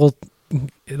 people.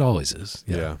 It always is.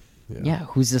 Yeah. Yeah,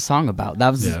 who's the song about?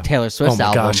 That was Yeah. Taylor Swift's Oh my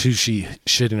album. gosh, who's she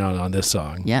shitting on this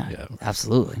song? Yeah,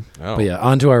 absolutely. Oh. But yeah,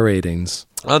 on to our ratings.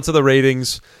 On to the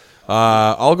ratings.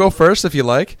 I'll go first if you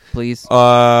like. Please.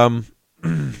 I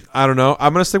don't know.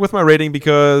 I'm gonna stick with my rating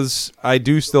because I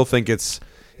do still think it's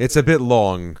a bit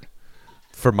long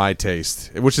for my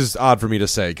taste, which is odd for me to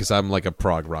say because I'm like a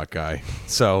prog rock guy.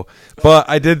 So, but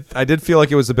I did feel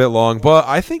like it was a bit long, but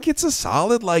I think it's a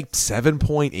solid like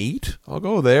 7.8. I'll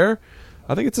go there.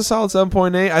 I think it's a solid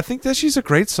 7.8. I think that she's a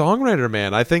great songwriter,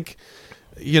 man. I think,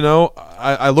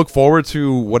 I look forward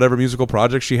to whatever musical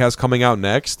project she has coming out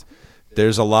next.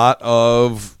 There's a lot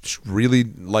of really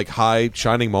like high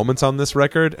shining moments on this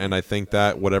record, and I think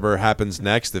that whatever happens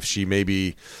next, if she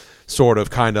maybe sort of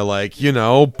kind of like,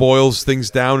 boils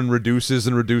things down and reduces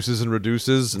and reduces and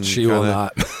reduces. And She will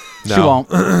not. No. She won't.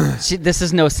 This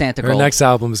is no Santa Her Gold. next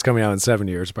album is coming out in 7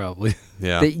 years, probably.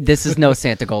 Yeah. This is no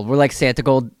Santa Gold. We're like Santa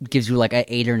Gold gives you like an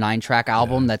 8 or 9 track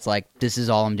album that's like, this is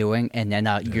all I'm doing, and then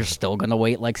you're still gonna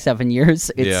wait like 7 years.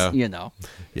 It's Yeah.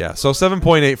 Yeah. So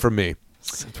 7.8 for me.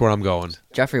 That's where I'm going.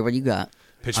 Jeffrey, what do you got?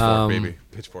 Pitchfork, baby.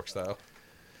 Pitchfork style.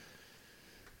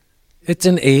 It's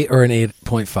an 8 or an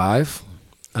 8.5.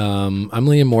 I'm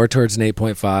leaning more towards an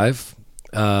 8.5.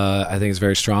 I think it's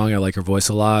very strong. I like her voice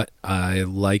a lot. I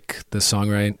like the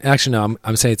songwriting. Actually, no,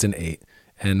 I'm saying it's an 8.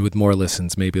 And with more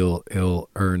listens, maybe it'll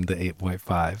earn the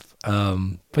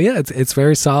 8.5. But yeah, it's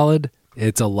very solid.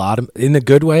 It's a lot of, in a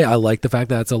good way. I like the fact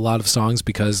that it's a lot of songs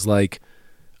because like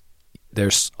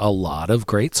there's a lot of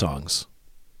great songs,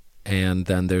 and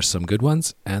then there's some good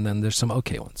ones, and then there's some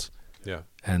okay ones. Yeah.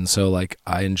 And so like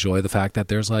I enjoy the fact that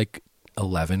there's like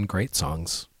 11 great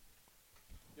songs.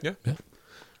 Yeah.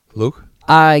 Luke?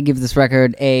 I give this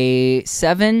record a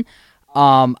 7.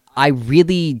 I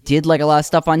really did like a lot of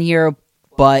stuff on here,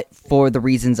 but for the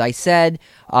reasons I said,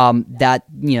 that,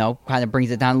 kind of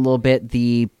brings it down a little bit,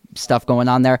 the stuff going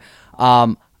on there.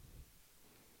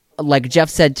 Like Jeff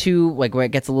said too, like where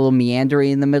it gets a little meandering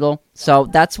in the middle. So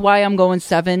that's why I'm going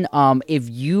 7. If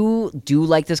you do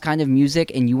like this kind of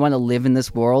music and you want to live in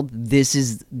this world, this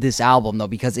is this album though,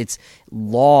 because it's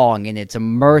long and it's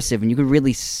immersive and you could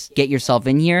really get yourself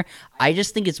in here. I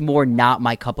just think it's more not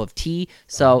my cup of tea.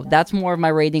 So that's more of my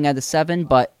rating at a 7.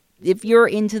 But if you're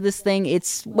into this thing,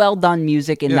 it's well done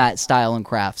music in that style and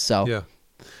craft. So Yeah.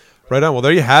 Right on. Well,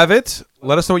 there you have it.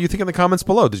 Let us know what you think in the comments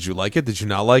below. Did you like it? Did you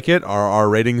not like it? Are our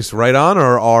ratings right on,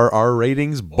 or are our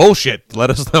ratings bullshit? Let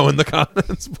us know in the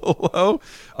comments below.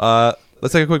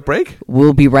 Let's take a quick break.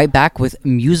 we'll be right back with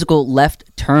musical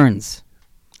left turns.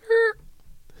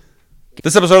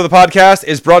 This episode of the podcast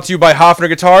is brought to you by Hofner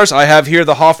Guitars. I have here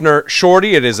the Hofner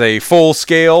Shorty. It is a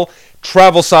full-scale,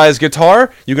 travel-size guitar.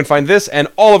 You can find this and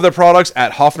all of their products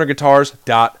at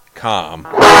hofnerguitars.com.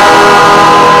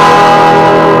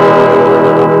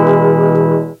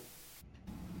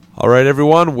 All right,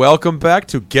 everyone, welcome back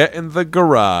to Get in the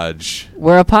Garage.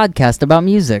 We're a podcast about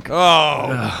music.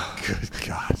 Oh, good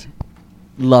God.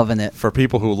 Loving it. For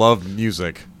people who love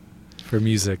music. For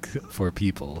music for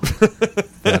people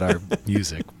that are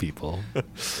music people.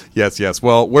 Yes.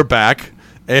 Well, we're back,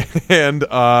 and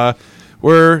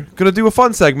we're going to do a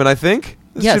fun segment, I think.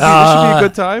 This Yes. should be a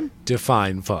good time.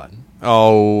 Define fun.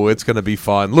 Oh, it's going to be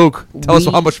fun. Luke, tell us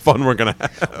We- how much fun we're going to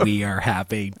have. We are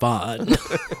having fun.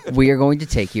 We are going to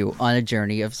take you on a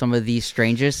journey of some of the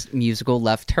strangest musical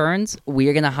left turns. We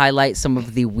are going to highlight some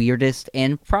of the weirdest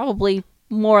and probably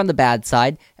more on the bad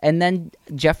side, and then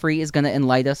Jeffrey is going to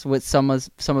enlighten us with some of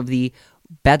the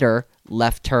better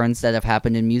left turns that have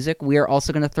happened in music. We are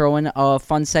also going to throw in a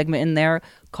fun segment in there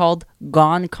called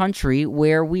Gone Country,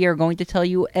 where we are going to tell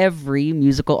you every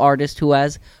musical artist who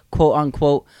has quote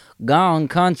unquote gone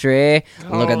country.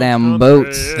 Look at them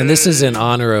boots. And this is in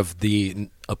honor of the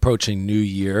approaching new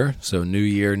year. So new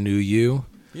year, new you.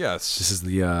 Yes. This is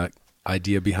the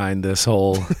idea behind this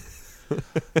whole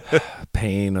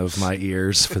pain of my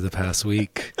ears for the past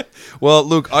week. Well,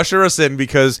 Luke, usher us in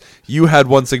because you had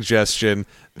one suggestion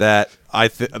that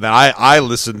I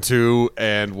listened to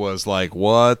and was like,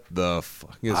 "What the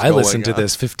fuck is I going listened to on?"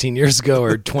 this 15 years ago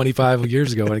or 25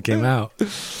 years ago when it came out.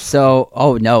 So,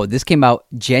 oh no, this came out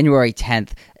January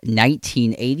 10th,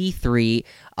 1983.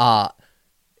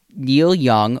 Neil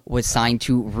Young was signed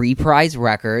to Reprise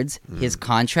Records. His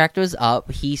contract was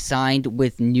up. He signed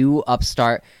with new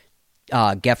upstart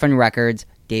Geffen Records.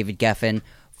 David Geffen,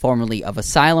 formerly of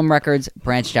Asylum Records,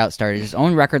 branched out, started his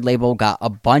own record label, got a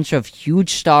bunch of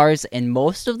huge stars, and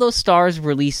most of those stars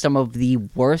released some of the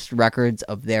worst records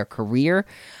of their career.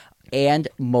 and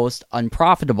most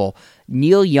unprofitable.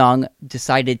 Neil Young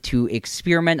decided to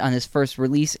experiment on his first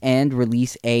release and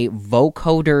release a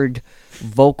vocoded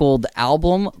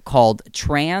album called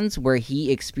Trans, where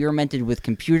he experimented with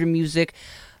computer music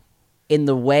in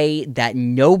the way that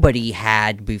nobody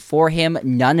had before him.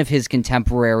 None of his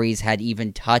contemporaries had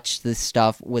even touched this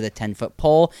stuff with a 10-foot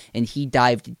pole, and he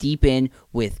dived deep in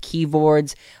with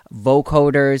keyboards,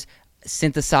 vocoders,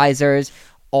 synthesizers,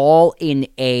 all in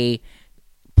a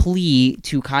plea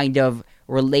to kind of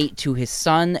relate to his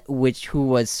son, who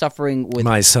was suffering with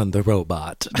My son, the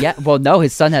robot. yeah. Well, no,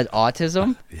 his son had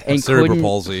autism and Cerebral couldn't-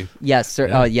 palsy. Yes,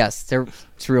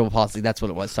 cerebral palsy. That's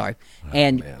what it was. Sorry,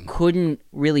 and man. couldn't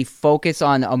really focus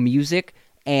on music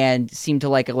and seemed to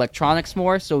like electronics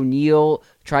more. So Neil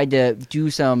tried to do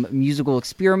some musical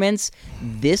experiments.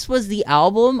 This was the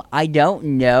album. I don't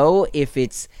know if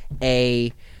it's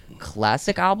a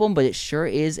classic album, but it sure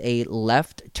is a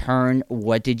left turn.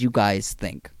 What did you guys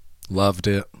think? Loved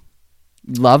it.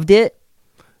 Loved it?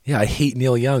 Yeah, I hate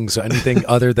Neil Young, so anything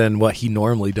other than what he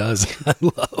normally does, I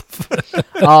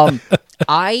love.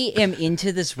 I am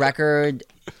into this record,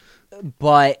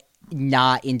 but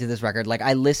not into this record. Like,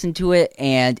 I listened to it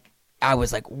and I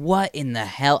was like, what in the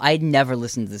hell? I'd never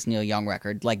listened to this Neil Young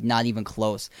record, like, not even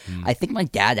close. I think my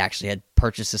dad actually had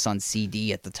purchased this on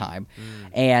CD at the time.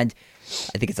 And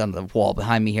I think it's on the wall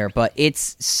behind me here, but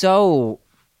it's so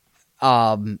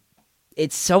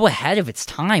ahead of its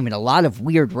time in a lot of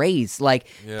weird ways. Like,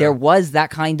 there was that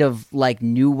kind of like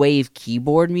new wave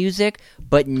keyboard music,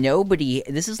 but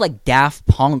this is like Daft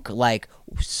Punk, like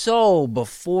so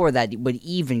before that would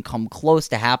even come close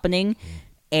to happening.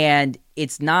 And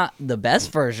it's not the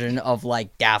best version of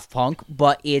like Daft Punk,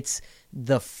 but it's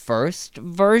the first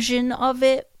version of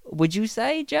it. Would you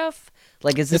say, Jeff?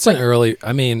 Like, is this It's an early.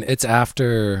 I mean, it's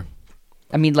after.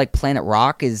 I mean, like Planet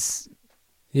Rock is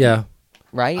Yeah,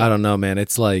 right. I don't know, man.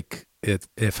 It's like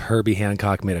if Herbie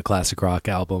Hancock made a classic rock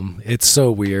album. It's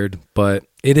so weird, but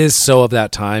it is so of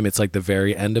that time. It's like the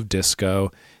very end of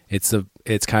disco. It's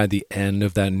kind of the end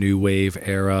of that new wave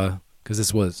era, because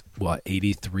this was what,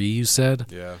 83 you said?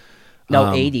 Yeah.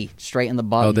 No, 80 straight in the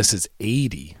bum. Oh, this is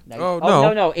 80. Oh,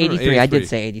 no, no. 83. I did 83.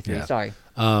 say 83. Yeah. Sorry.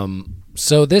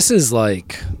 So this is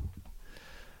like,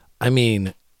 I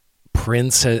mean,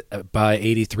 by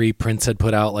 83, Prince had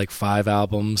put out like 5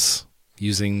 albums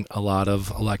using a lot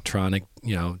of electronic,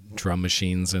 drum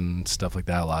machines and stuff like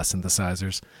that, a lot of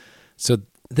synthesizers. So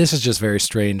this is just very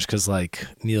strange because like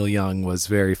Neil Young was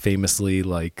very famously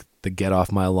like the get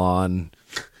off my lawn,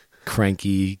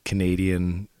 cranky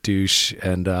Canadian douche,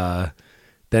 and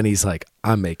then he's like,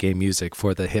 I'm making music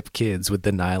for the hip kids with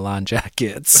the nylon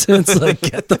jackets. It's like,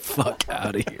 get the fuck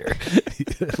out of here.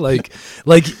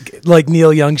 like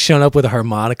Neil Young showing up with a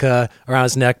harmonica around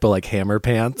his neck, but like hammer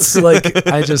pants. Like,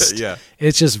 I just, Yeah.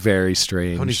 It's just very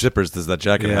strange. How many zippers does that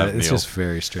jacket Yeah, have, it's Neil? just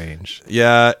very strange.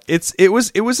 Yeah, it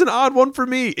was an odd one for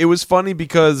me. It was funny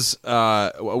because we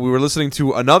were listening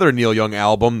to another Neil Young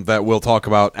album that we'll talk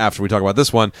about after we talk about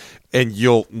this one, and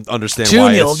you'll understand Two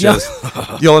why Neil it's Young.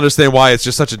 just you'll understand why it's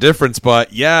just such a difference.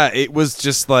 But yeah, it was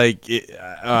just like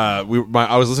I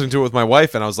was listening to it with my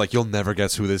wife, and I was like, "You'll never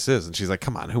guess who this is," and she's like,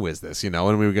 "Come on, who is this?" And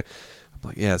we would go, I'm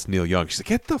like, yeah, it's Neil Young. She's like,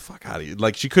 get the fuck out of here.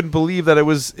 Like, she couldn't believe that it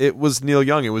was Neil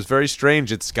Young. It was very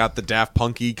strange. It's got the Daft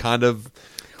Punky kind of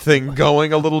thing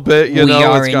going a little bit. We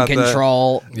are It's in got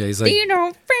control. Yeah, he's like,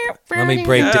 Let me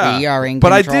break Yeah. We are in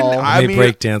But I control. didn't- let me mean,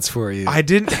 break dance for you. I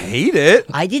didn't hate it.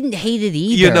 I didn't hate it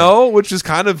either. Which is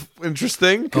kind of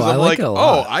interesting because Oh, I I'm like like, it a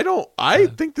lot. I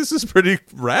think this is pretty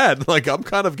rad. Like, I'm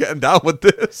kind of getting down with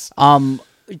this.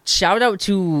 Shout out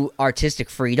to artistic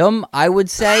freedom. I would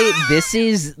say this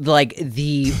is like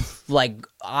the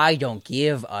I don't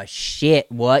give a shit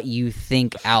what you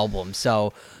think album.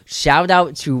 So shout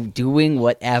out to doing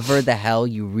whatever the hell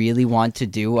you really want to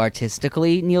do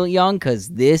artistically, Neil Young, because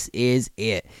this is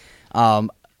it.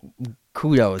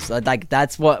 Kudos. Like,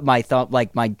 that's what my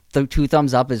two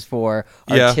thumbs up is for.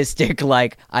 Yeah. Artistic.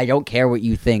 Like, I don't care what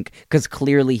you think, because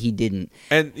clearly he didn't.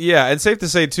 And yeah, and safe to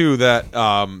say too that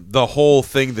the whole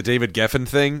thing, the David Geffen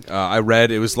thing, I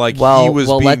read it was like he was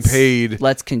being paid.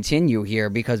 Let's continue here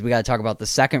because we got to talk about the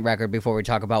second record before we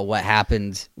talk about what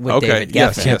happened with Okay, David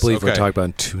yes, Geffen. I can't believe we're okay. talking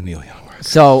about 2 Neil Young records.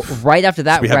 So right after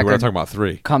that We're not record talking about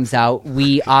 3. comes out,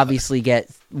 we obviously get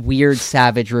weird,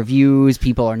 savage reviews.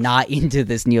 People are not into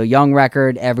this Neil Young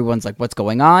record. Everyone's like, what's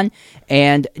going on?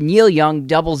 And Neil Young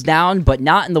doubles down, but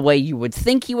not in the way you would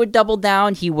think he would double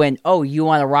down. He went, oh, you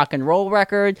want a rock and roll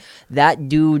record? That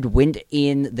dude went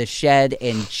in the shed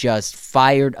and just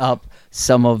fired up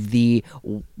some of the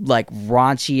like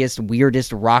raunchiest,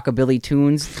 weirdest rockabilly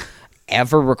tunes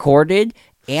ever recorded.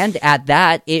 And at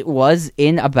that, it was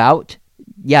in about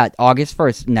August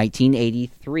 1st,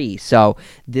 1983. So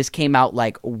this came out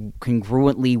like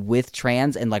congruently with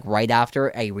Trans and like right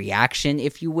after a reaction,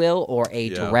 if you will, or a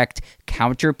direct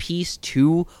counterpiece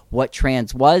to what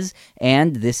Trans was.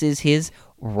 And this is his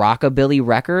rockabilly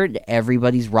record.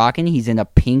 Everybody's rocking. He's in a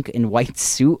pink and white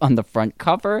suit on the front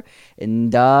cover.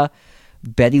 And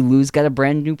Betty Lou's got a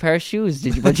brand new pair of shoes.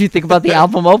 What did you think about the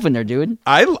album opener, dude?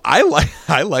 I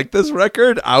like this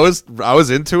record. I was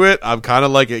into it. I'm kind of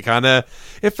like it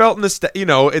felt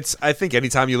it's I think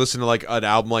anytime you listen to like an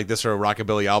album like this or a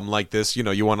rockabilly album like this,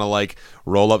 you want to like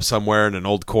roll up somewhere in an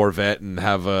old Corvette and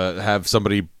have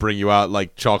somebody bring you out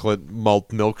like chocolate malt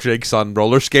milkshakes on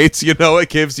roller skates. It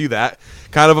gives you that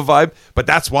kind of a vibe. But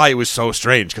that's why it was so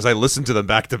strange, because I listened to them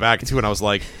back to back too, and I was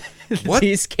like, what?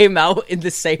 These came out in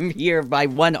the same year by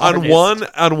one artist.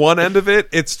 On one end of it,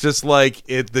 it's just like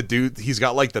the dude, he's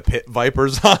got like the Pit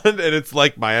Vipers on, and it's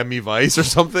like Miami Vice or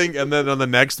something. And then on the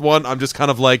next one, I'm just kind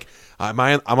of like, I'm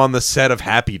on the set of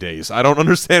Happy Days. I don't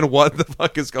understand what the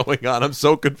fuck is going on. I'm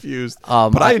so confused.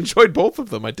 But I enjoyed both of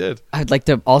them. I did. I'd like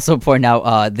to also point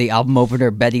out the album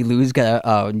opener, Betty Lou's got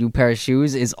a new pair of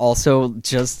shoes, is also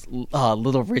just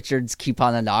Little Richard's Keep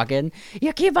On A Knockin'.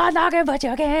 You keep on knocking, but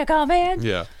you can't come in.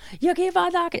 Yeah. You keep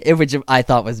on knocking. Which I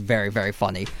thought was very, very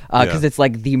funny. Because it's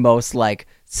like the most like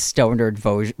stonered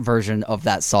version of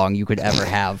that song you could ever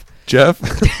have. Jeff?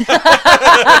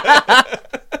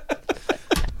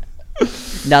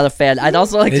 Not a fan. I'd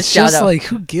also like to shout out. It's just like,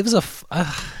 who gives a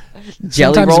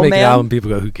Jelly Sometimes Roll you make Man. an album, people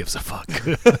go, who gives a fuck?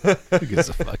 Who gives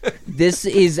a fuck? This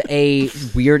is a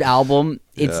weird album.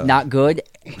 It's not good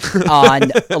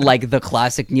on like the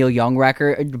classic Neil Young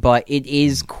record, but it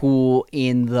is cool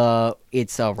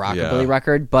it's a rockabilly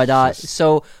record. But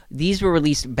so these were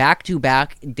released back to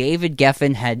back. David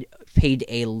Geffen had paid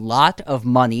a lot of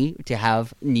money to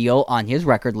have Neil on his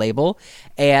record label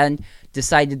and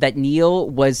decided that Neil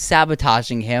was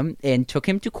sabotaging him and took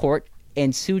him to court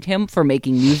and sued him for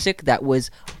making music that was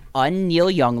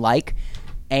un-Neil Young-like,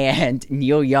 and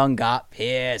Neil Young got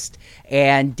pissed.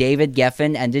 And David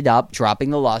Geffen ended up dropping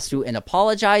the lawsuit and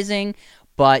apologizing,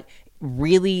 but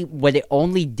really what it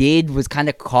only did was kind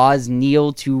of cause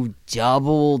Neil to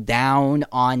double down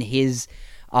on his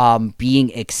being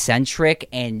eccentric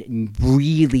and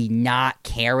really not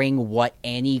caring what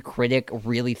any critic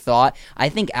really thought. I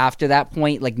think after that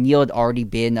point, like Neil had already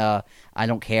been I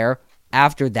don't care.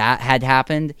 After that had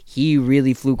happened, he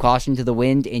really flew caution to the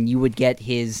wind, and you would get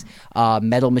his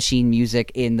Metal Machine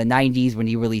music in the 90s when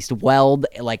he released Weld,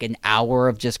 like an hour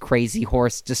of just crazy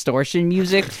horse distortion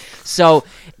music. So,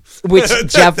 which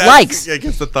Jeff likes. I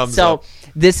guess the thumbs So up.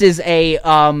 this is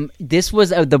this was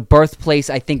the birthplace,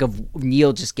 I think, of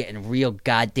Neil just getting real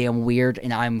goddamn weird,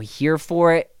 and I'm here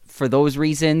for it for those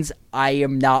reasons. I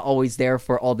am not always there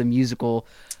for all the musical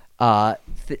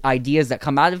ideas that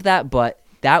come out of that, but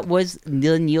that was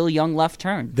the Neil Young left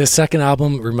turn. This second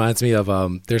album reminds me of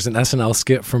there's an SNL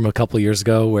skit from a couple years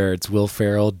ago where it's Will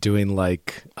Ferrell doing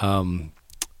like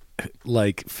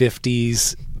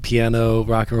 50s piano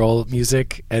rock and roll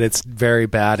music, and it's very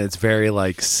bad. It's very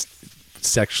like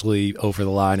sexually over the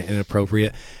line and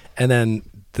inappropriate. And then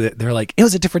they're like, it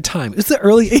was a different time. It's the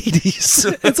early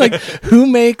 80s. It's like, who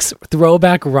makes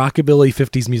throwback rockabilly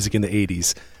 50s music in the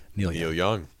 80s? Neil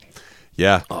Young.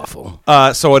 Yeah. Awful.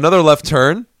 So another left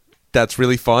turn that's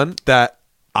really fun that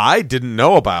I didn't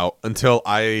know about until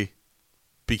I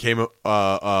became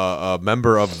a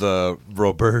member of the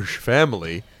Roberge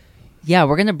family. Yeah,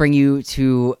 we're going to bring you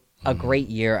to a great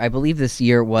year. I believe this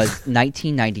year was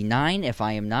 1999, if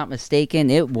I am not mistaken.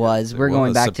 It was. We're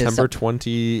going back September to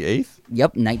 28th?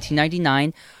 Yep,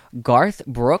 1999. Garth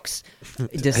Brooks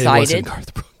It decided wasn't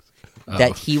Garth Brooks.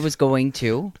 that he was going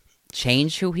to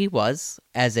change who he was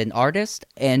as an artist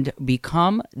and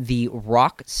become the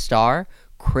rock star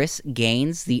Chris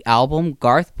Gaines. The album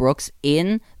Garth Brooks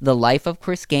in the Life of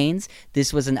Chris Gaines.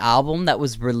 This was an album that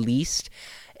was released,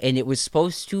 and it was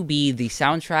supposed to be the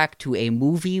soundtrack to a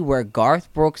movie where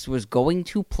Garth Brooks was going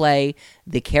to play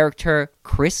the character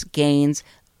Chris Gaines,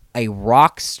 a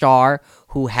rock star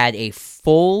who had a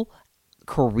full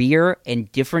career and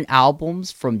different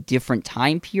albums from different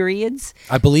time periods.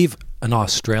 I believe an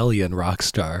Australian rock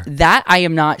star. That I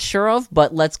am not sure of,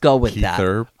 but let's go with Keith that.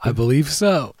 Urban. I believe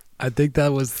so. I think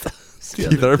that was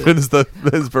Keith Urban is the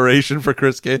inspiration for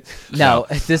Chris Gaines. No,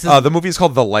 this is The movie is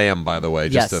called The Lamb, by the way,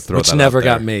 just Yes. to throw which that never out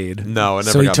there. got made. No, it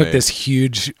never So he got took made. this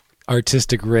huge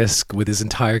artistic risk with his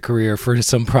entire career for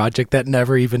some project that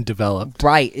never even developed.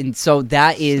 Right, and so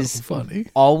that is funny.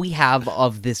 all we have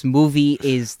of this movie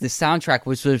is the soundtrack,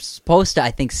 which was supposed to,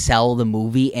 I think, sell the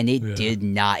movie, and it did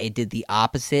not. It did the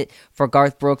opposite for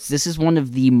Garth Brooks. This is one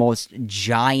of the most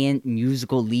giant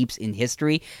musical leaps in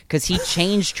history because he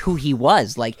changed who he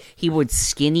was. Like, he would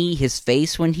skinny his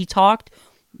face when he talked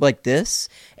like this,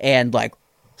 and like,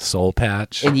 Soul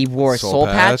patch. and he wore a Soul soul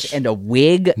patch patch. and a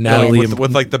wig. Natalie and,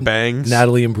 with like the bangs.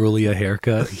 Natalie Imbruglia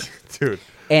haircut. Dude.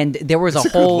 and there was That's a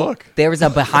a good whole look. there was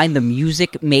a behind the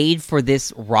music made for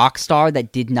this rock star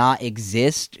that did not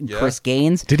exist. Yeah. Chris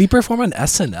Gaines. Did he perform on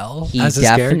SNL He as his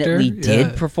definitely character? did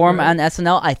Yeah. perform on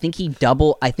SNL. I think he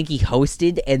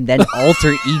hosted and then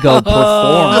alter ego performed.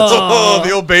 Oh,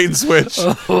 the old bait and switch.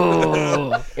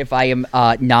 If I am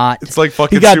not It's like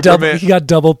fucking He got Superman.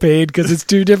 double paid because it's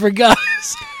two different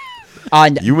guys.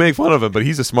 on You make fun of him, but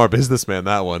he's a smart businessman.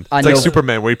 That one. I It's like know.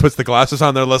 Superman, where he puts the glasses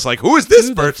on. They're less like, who is this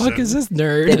Who the person? fuck is this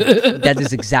nerd? that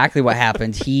is exactly what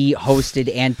happened. He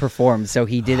hosted and performed, so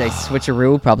he did a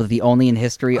switcheroo, probably the only in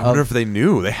history I wonder of. if they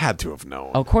knew. They had to have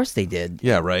known. Of course they did.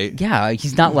 Yeah, right. Yeah,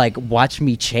 he's not like watch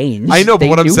me change. I know, but They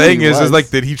what I'm knew who saying he is was. like,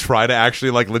 did he try to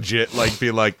actually like legit like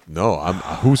be like, no, I'm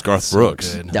who's Garth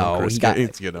Brooks? good. No, Chris he got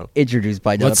Gaines, you know. introduced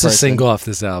by another What's the person. single off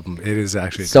this album? It is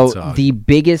actually a So good song. the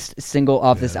biggest single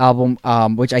off this album,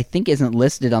 which I think isn't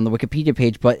listed on the Wikipedia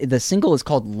page, but the single is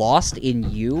called "Lost in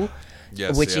You,"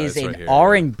 Yes, which yeah, is it's an right here,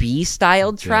 R&B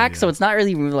styled track. yeah. So it's not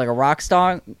really like a rock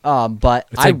song, but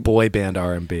It's like boy band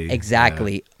R&B.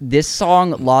 exactly. This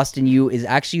song, "Lost in You," is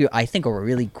actually, I think, a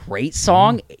really great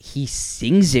song. He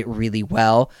sings it really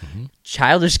well.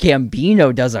 Childish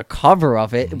Gambino does a cover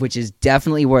of it, which is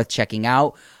definitely worth checking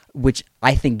out, which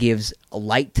I think gives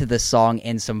light to the song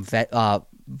and some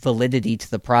validity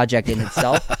to the project in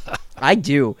itself. I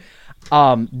do.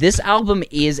 This album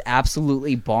is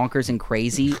absolutely bonkers and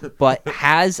crazy, but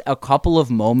has a couple of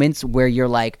moments where you're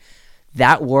like,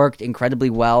 that worked incredibly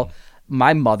well.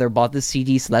 My mother bought the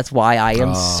CD, so that's why I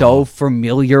am so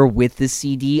familiar with the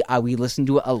CD. We listened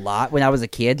to it a lot when I was a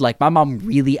kid. Like, my mom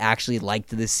really actually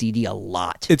liked the CD a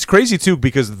lot. It's crazy too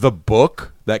because the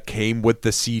book that came with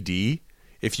the CD,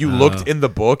 if you looked in the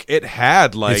book, it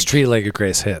had like It's treated like a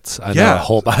greatest hits. I know Yeah. a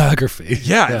whole biography.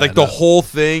 yeah, like I the know. whole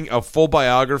thing, a full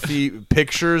biography,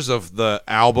 pictures of the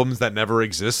albums that never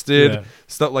existed, Yeah.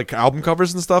 stuff like album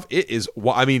covers and stuff. It is,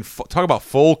 I mean, talk about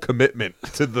full commitment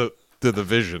to the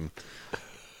vision.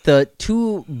 The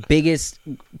two biggest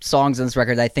songs on this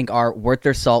record that I think are worth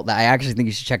their salt that I actually think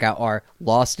you should check out are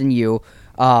Lost in You.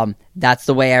 That's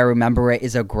the Way I Remember It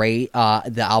is a great,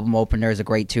 the album opener is a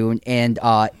great tune. And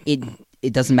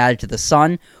it Doesn't Matter to the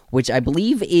Sun, which I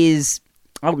believe is,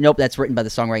 oh, nope, that's written by the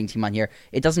songwriting team on here.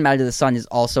 It Doesn't Matter to the Sun is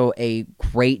also a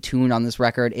great tune on this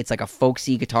record. It's like a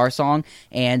folksy guitar song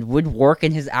and would work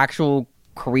in his actual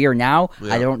career now.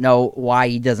 Yeah. I don't know why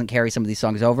he doesn't carry some of these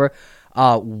songs over.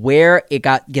 Where it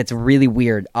gets really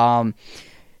weird.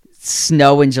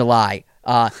 Snow in July.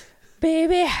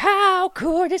 Baby, how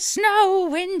could it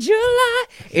snow in July?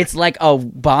 It's like a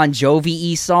Bon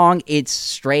Jovi-y song. It's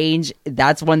strange.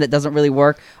 That's one that doesn't really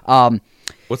work.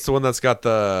 What's the one that's got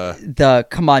The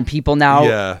Come On People Now.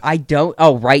 Yeah. I don't.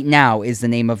 Oh, Right Now is the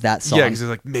name of that song. yeah? Because it's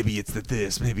like maybe it's the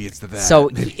this, maybe it's the that. So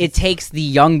it takes the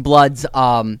Young Bloods,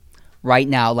 Right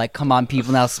Now, like Come On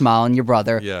People Now, Smile on Your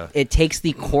Brother. Yeah. It takes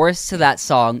the chorus to that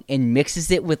song and mixes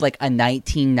it with like a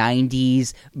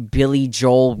 1990s Billy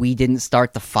Joel We Didn't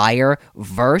Start the Fire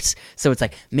verse. So it's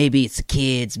like, maybe it's the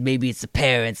kids, maybe it's the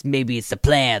parents, maybe it's the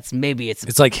plants, maybe it's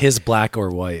It's like his black or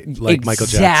white, like Michael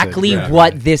Jackson. exactly Yeah.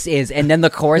 what this is. And then the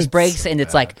chorus breaks and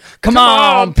it's like, come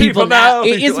on, people now.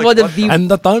 It is You're like, one what of the And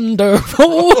the thunder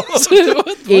rolls.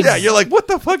 yeah, you're like, what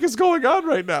the fuck is going on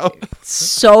right now?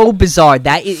 so bizarre.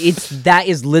 That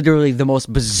is literally the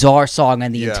most bizarre song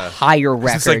on the Yeah. entire It's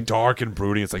record. just like dark and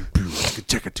brooding. It's like, boom, chicka,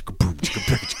 chicka, chicka, boom, chicka,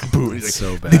 chicka, chicka, boom. It's It's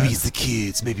so like, bad. maybe it's the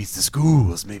kids, maybe it's the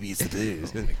schools, maybe it's the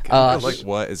this. You're like,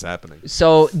 what is happening?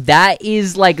 So that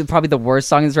is like probably the worst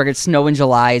song in this record. Snow in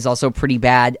July is also pretty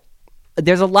bad.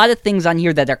 There's a lot of things on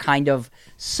here that are kind of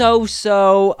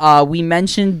so. We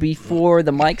mentioned before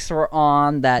the mics were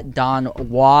on that Don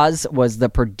Was was the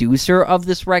producer of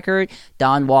this record.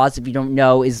 Don Was, if you don't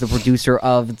know, is the producer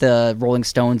of the Rolling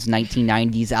Stones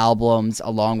 1990s albums,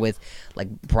 along with like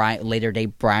later day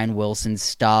Brian Wilson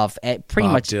stuff. Pretty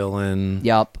Bob much. Dylan,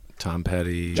 Yep. Tom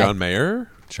Petty, John Mayer?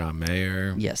 John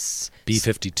Mayer, Yes.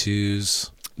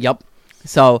 B-52s. Yep.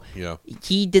 So Yeah.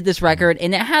 he did this record,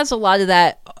 and it has a lot of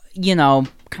that,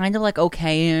 kind of like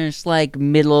okayish, like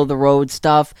middle of the road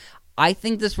stuff. I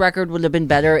think this record would have been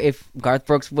better if Garth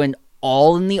Brooks went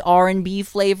all in the R&B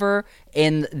flavor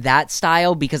in that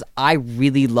style, because I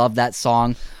really love that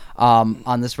song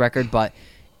on this record. But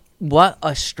what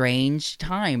a strange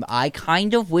time. I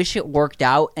kind of wish it worked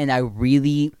out, and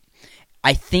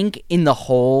I think in the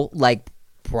whole, like,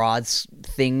 broad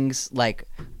things, like,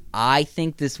 I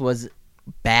think this was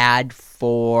bad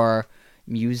for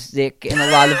music in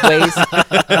a lot of ways,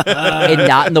 and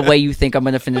not in the way you think I'm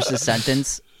going to finish this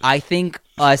sentence. I think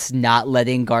us not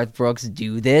letting Garth Brooks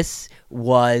do this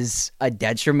was a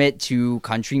detriment to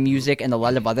country music and a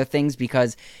lot of other things,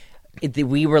 because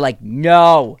we were like,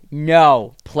 no,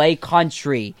 play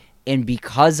country. And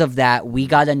because of that, we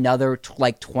got another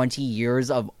 20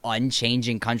 years of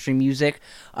unchanging country music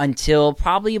until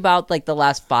probably about like the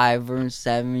last 5 or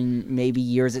 7 maybe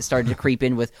years. It started to creep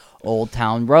in with Old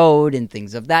Town Road and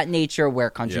things of that nature,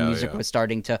 where country music was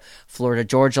starting to Florida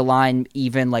Georgia Line,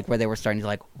 even like where they were starting to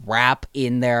like rap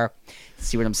in there.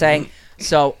 See what I'm saying?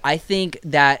 So I think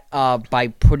that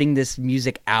by putting this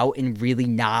music out and really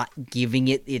not giving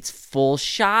it its full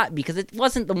shot, because it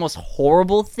wasn't the most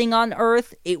horrible thing on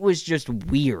earth, it was just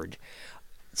weird.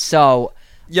 So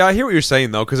yeah, I hear what you're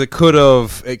saying though, because it could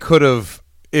have.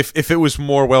 If it was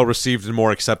more well received and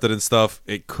more accepted and stuff,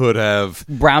 it could have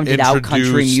rounded out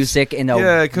country music in a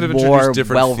more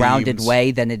well-rounded themes.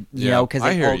 Way than it, you know, because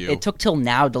it took till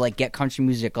now to like get country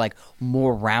music like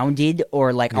more rounded,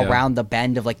 or like around the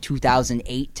bend of like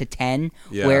 2008 to 10,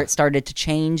 where it started to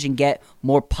change and get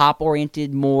more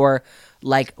pop-oriented, more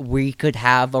like we could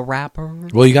have a rapper.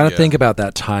 Well, you got to think about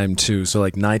that time too. So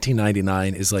like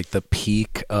 1999 is like the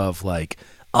peak of like,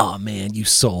 oh man, you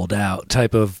sold out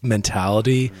type of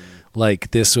mentality.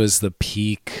 Like this was the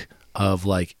peak of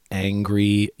like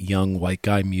angry young white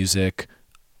guy music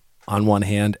on one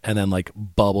hand, and then like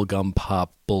bubblegum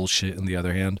pop bullshit in the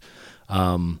other hand.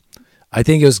 I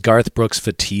think it was Garth Brooks'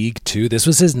 Fatigue too. This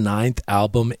was his 9th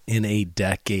album in a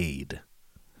decade.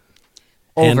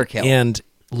 Overkill. And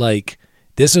like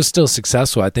this was still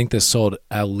successful. I think this sold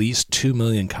at least 2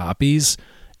 million copies.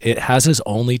 It has his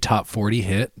only top 40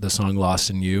 hit, the song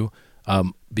Lost in You,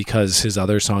 because his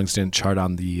other songs didn't chart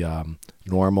on the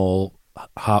normal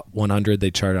Hot 100.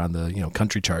 They charted on the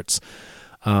country charts.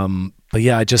 But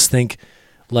yeah, I just think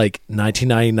like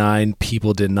 1999,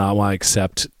 people did not want to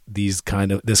accept this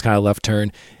kind of left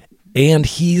turn. And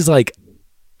he's like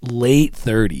late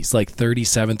 30s, like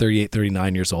 37, 38,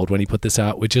 39 years old when he put this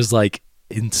out, which is like,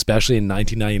 especially in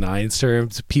 1999's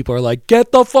terms, people are like,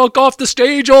 get the fuck off the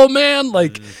stage, old man.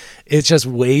 Like it's just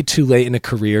way too late in a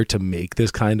career to make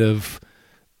this kind of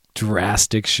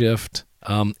drastic shift.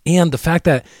 And the fact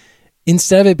that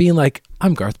instead of it being like,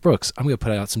 I'm Garth Brooks, I'm going to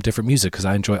put out some different music because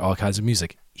I enjoy all kinds of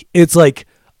music, it's like,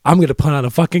 I'm going to put on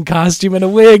a fucking costume and a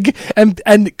wig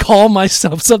and call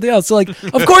myself something else. So like,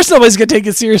 of course nobody's going to take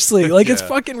it seriously. Like it's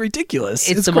fucking ridiculous.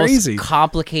 It's the crazy. Most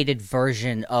complicated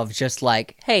version of just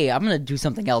like, hey, I'm going to do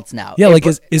something else now. Yeah. Like,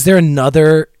 is there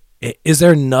another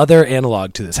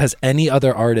analog to this? Has any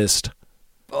other artist?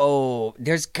 Oh,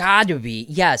 there's got to be.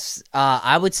 Yes.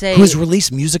 I would say. Who has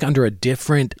released music under a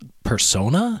different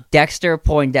persona? Dexter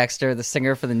Poindexter, the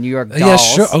singer for the New York Dolls. Yeah,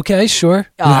 sure. Okay, sure.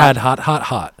 Who had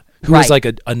Hot. Who was like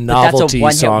a novelty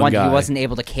that's a song guy. He wasn't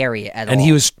able to carry it at all. And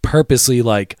he was purposely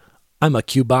like, I'm a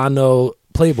Cubano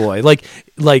playboy.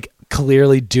 Like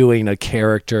clearly doing a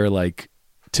character like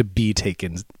to be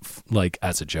taken like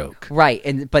as a joke. Right.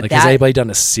 But like, has anybody done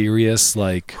a serious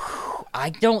like... I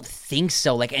don't think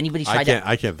so. Like anybody tried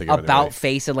I can't think of about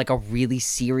face in like a really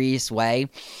serious way.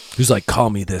 Who's like, call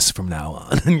me this from now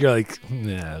on. And you're like,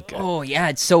 yeah, okay. Oh yeah,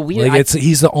 it's so weird. Like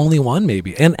he's the only one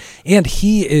maybe. And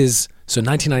he is... So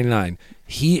 1999,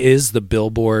 he is the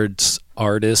Billboard's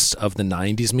artist of the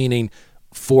 90s, meaning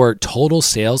for total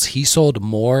sales, he sold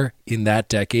more in that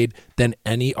decade than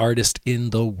any artist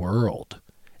in the world.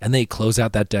 And they close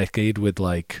out that decade with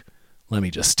like, let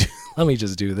me just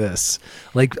do this.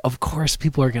 Like, of course,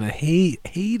 people are gonna hate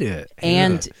it.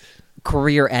 And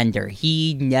career ender.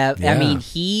 He never. I mean,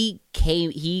 he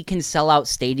can sell out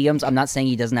stadiums. I'm not saying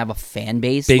he doesn't have a fan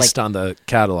base based on the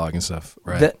catalog and stuff,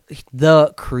 right?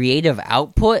 The creative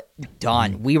output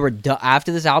done. We were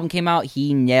after this album came out.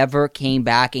 He never came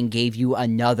back and gave you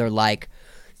another like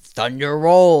Thunder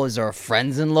Rolls or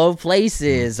Friends in Low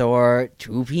Places or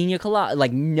Two Pina Colada.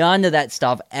 Like none of that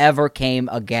stuff ever came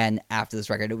again after this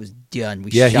record. It was done.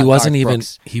 He wasn't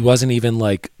even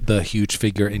like the huge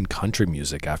figure in country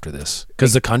music after this,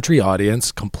 because the country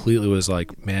audience completely was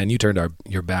like, man, you turned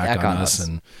your back on us.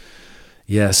 And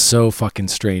yeah, so fucking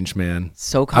strange, man.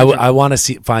 So I want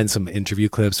to find some interview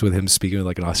clips with him speaking with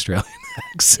like an Australian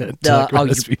accent.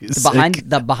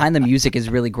 The behind the music is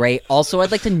really great. Also,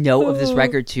 I'd like to note of this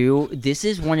record too, this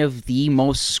is one of the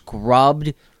most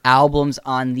scrubbed albums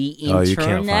on the internet. Oh, you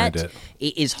can't find it.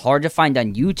 It is hard to find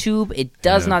on YouTube. It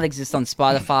does not exist on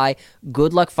Spotify.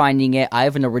 Good luck finding it. I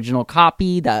have an original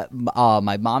copy that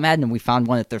my mom had, and we found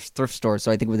one at their thrift store.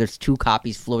 So I think there's 2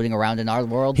 copies floating around in our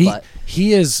world. But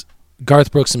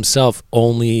Garth Brooks himself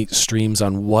only streams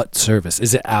on what service?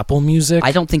 Is it Apple Music?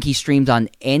 I don't think he streams on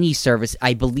any service.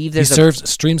 I believe he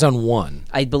streams on one.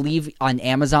 I believe on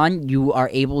Amazon you are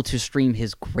able to stream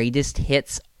his greatest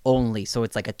hits only. So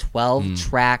it's like a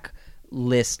 12-track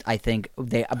list. I think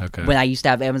when I used to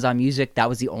have Amazon Music, that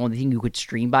was the only thing you could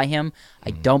stream by him.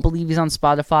 I don't believe he's on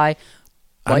Spotify.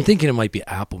 I'm thinking it might be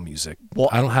Apple Music. Well,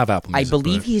 I don't have Apple Music. I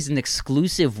believe he's an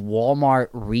exclusive Walmart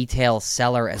retail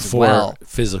seller as well. For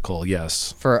physical,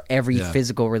 yes. For every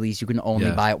physical release, you can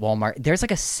only buy at Walmart. There's like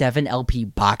a 7 LP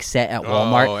box set at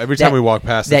Walmart. Oh, every time we walk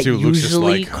past it, too, Luke's just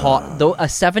like... though a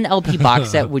 7 LP box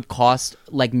set would cost,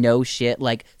 like, no shit,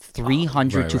 like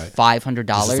 $300 to $500.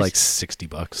 This is like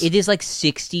 $60. It is like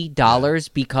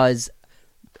 $60 because,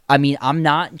 I mean, I'm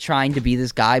not trying to be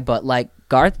this guy, but, like,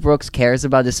 Garth Brooks cares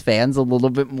about his fans a little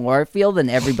bit more, I feel, than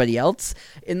everybody else.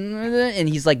 And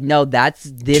he's like, no, that's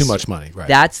this. Too much money, right.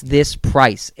 That's this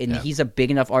price. And he's a big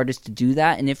enough artist to do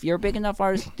that. And if you're a big enough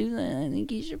artist to do that, I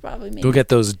think you should probably go get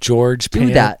those George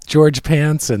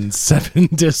Pants and 7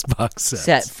 disc box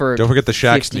set for Don't forget the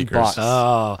Shaq sneakers.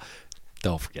 Oh,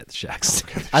 don't forget the Shaq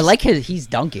sneakers. I like he's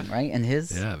dunking, right? And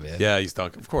his... Yeah, man. Yeah, he's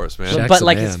dunking. Of course, man. Shaq's but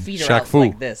like man. his feet are Shaq out Fu.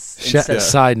 like this.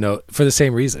 Side note, for the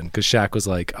same reason, because Shaq was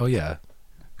like, oh, yeah.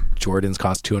 Jordans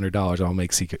cost $200. I'll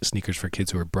make sneakers for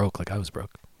kids who are broke, like I was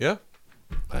broke. Yeah.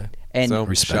 And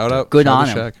so, shout out. Good shout on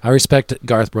out him. Shaq. I respect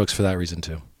Garth Brooks for that reason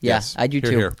too. Yeah, Yes. I do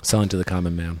Hear, too. hear. Selling to the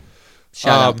common man.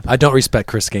 Shout out. I don't respect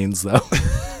Chris Gaines though.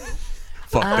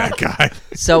 Fuck that guy.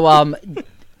 So,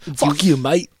 Fuck you,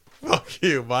 mate. Fuck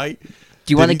you, Mike.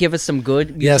 do you want to give us some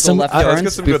good musical left let's turns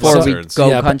get some good before left we turns. go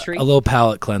but country? a little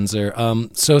palate cleanser.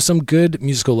 So some good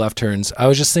musical left turns. I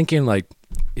was just thinking, like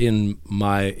in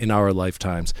our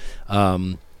lifetimes,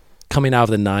 coming out of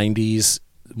the '90s,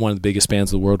 one of the biggest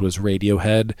bands in the world was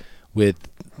Radiohead with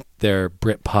their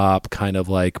Britpop kind of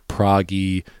like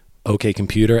proggy OK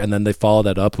Computer, and then they follow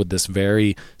that up with this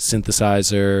very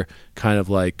synthesizer kind of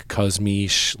like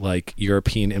cosmiche, like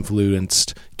European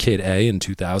influenced Kid A in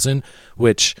 2000,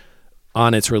 which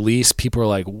on its release people were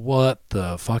like, what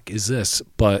the fuck is this?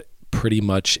 But pretty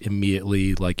much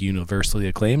immediately like universally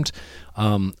acclaimed.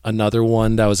 Another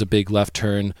one that was a big left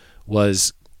turn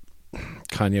was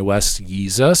Kanye West's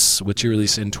Yeezus, which he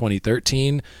released in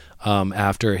 2013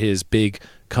 after his big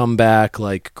comeback,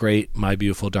 like great My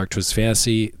Beautiful Dark Twisted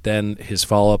Fantasy. Then his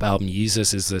follow-up album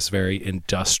Yeezus is this very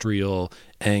industrial,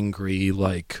 angry,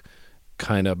 like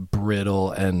kind of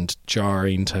brittle and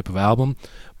jarring type of album,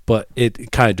 but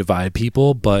it kind of divided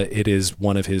people, but it is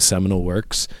one of his seminal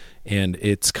works, and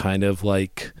it's kind of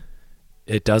like,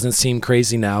 it doesn't seem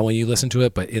crazy now when you listen to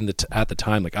it, but at the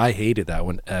time, like I hated that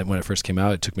when it first came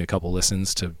out. It took me a couple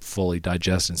listens to fully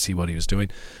digest and see what he was doing,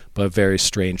 but a very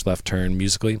strange left turn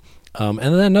musically. And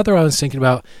then another I was thinking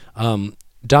about,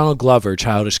 Donald Glover,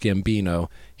 Childish Gambino.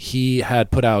 He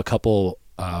had put out a couple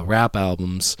rap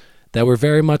albums that were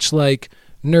very much like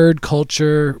nerd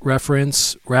culture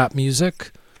reference rap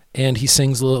music, and he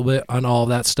sings a little bit on all of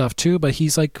that stuff too, but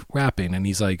he's like rapping, and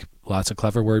he's like lots of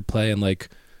clever wordplay, and like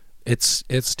it's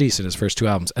decent, his first 2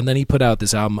 albums. And then he put out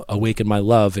this album Awaken My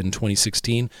Love in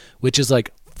 2016, which is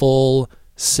like full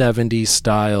 70s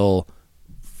style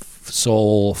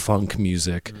soul funk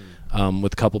music,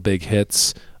 with a couple big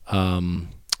hits.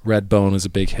 Redbone is a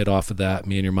big hit off of that.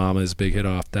 Me and Your Mama is a big hit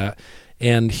off that.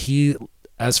 And he,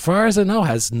 as far as I know,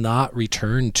 has not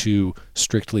returned to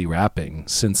strictly rapping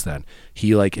since then.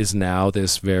 He like is now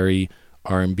this very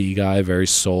R&B guy, very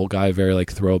soul guy, very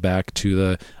like throwback to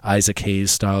the Isaac Hayes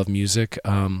style of music.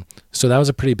 So that was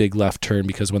a pretty big left turn,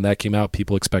 because when that came out,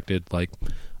 people expected like,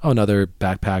 oh, another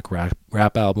backpack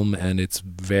rap album, and it's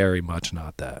very much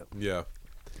not that.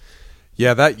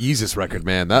 Yeah, that Yeezus record,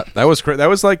 man, that was that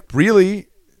was like really.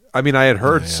 I mean, I had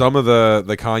heard some of the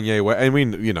Kanye West. I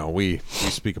mean, you know, we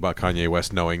speak about Kanye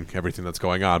West knowing everything that's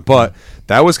going on, but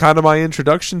that was kind of my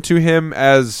introduction to him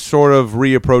as sort of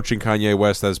reapproaching Kanye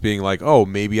West as being like, oh,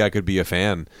 maybe I could be a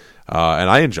fan, and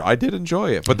I did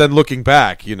enjoy it. But then looking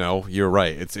back, you know, you're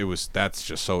right. It's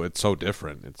so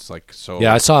different. It's like so.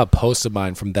 Yeah, I saw a post of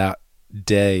mine from that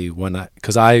day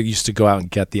because I used to go out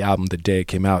and get the album the day it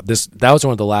came out. That was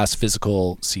one of the last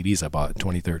physical CDs I bought in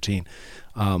 2013.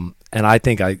 And I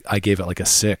think I gave it like a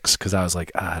 6, because I was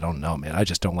like, I don't know, man. I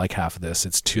just don't like half of this.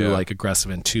 It's too like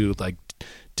aggressive and too like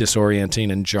disorienting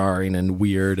and jarring and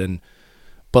weird.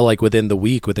 But like within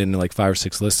like 5 or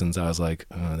 6 listens, I was like,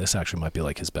 this actually might be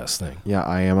like his best thing. Yeah,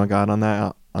 I Am a God on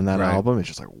that on that Right. album. It's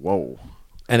just like whoa.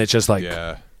 And it's just like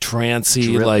Yeah. trancy,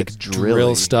 Drill- like it's drill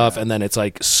drilly, stuff, yeah. and then it's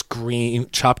like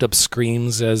chopped up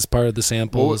screams as part of the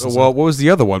samples. What was the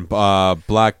other one?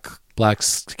 Black Black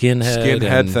Skinhead. Skinhead,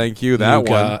 and thank you,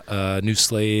 that New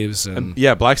Slaves. And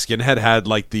yeah, Black Skinhead had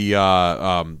like the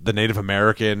Native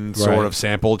American sort Right. of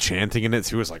sample chanting in it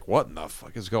too. It was like, what in the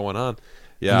fuck is going on?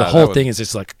 Yeah, and the that whole was- thing is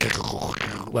just like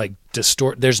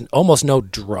distort. There's almost no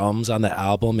drums on the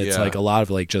album. It's Yeah. like a lot of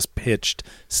like just pitched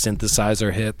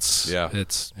synthesizer hits. Yeah.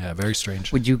 It's very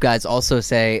strange. Would you guys also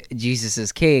say Jesus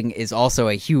is King is also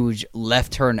a huge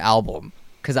left turn album?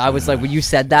 Because I was like, when you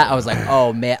said that, I was like,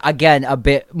 oh man, again, a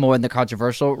bit more in the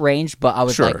controversial range, but I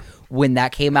was Sure. like, when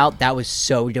that came out, that was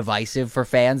so divisive for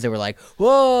fans. They were like,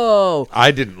 whoa,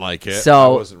 I didn't like it.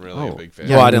 So- I wasn't really a big fan.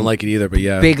 Well, I didn't like it either, but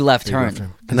yeah, big left turn.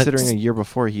 And Considering that's- a year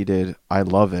before he did "I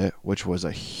Love It," which was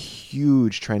a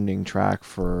huge trending track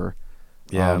for,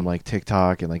 Yeah. like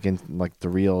TikTok and like in like the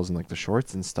reels and like the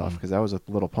shorts and stuff, because that was a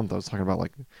little pump that was talking about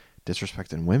like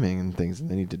disrespecting women and things, and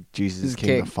then he did "Jesus is King"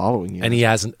 King. the following year. and he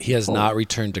has Oh. not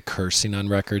returned to cursing on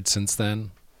record since then.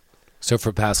 So for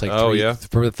the past Oh, yeah?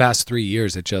 for the past 3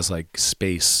 years, it just like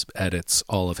space edits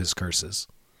all of his curses.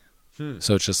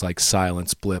 So it's just like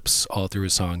silence blips all through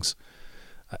his songs.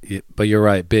 But you're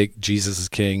right, big Jesus is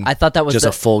King. I thought that was just the-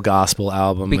 a full gospel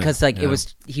album Because like Yeah. it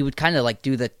was, he would kind of like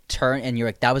do the turn, and you're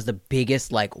like, that was the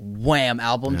biggest like wham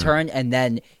album turn, and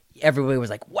then everybody was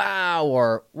like, wow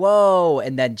or whoa,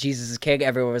 and then Jesus is King,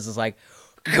 everyone was just like,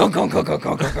 go go go go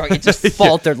go go go. It just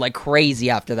faltered like crazy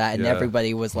after that, and Yeah.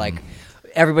 everybody was like,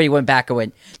 everybody went back and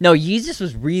went, no, Jesus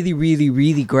was really really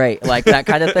really great, like that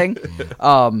kind of thing.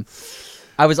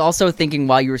 I was also thinking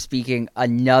while you were speaking,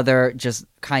 another just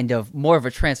kind of more of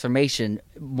a transformation,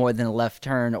 more than a left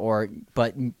turn,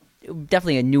 but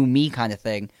definitely a new me kind of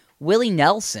thing. Willie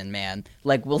Nelson, man.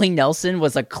 Like, Willie Nelson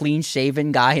was a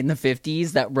clean-shaven guy in the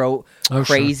 50s that wrote Oh, sure.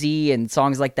 Crazy and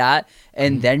songs like that,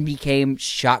 and then became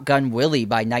Shotgun Willie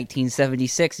by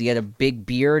 1976. He had a big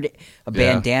beard, a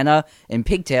bandana, and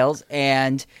pigtails,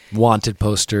 and wanted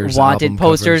posters, wanted album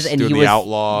posters, covers. and Doing he the was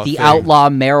outlaw the thing. outlaw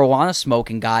marijuana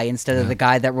smoking guy instead of the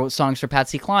guy that wrote songs for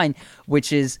Patsy Cline,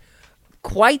 which is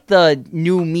quite the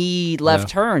new me left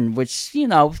Yeah. turn, which,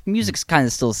 music's kind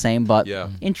of still the same, but Yeah.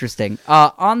 interesting.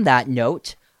 On that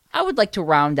note, I would like to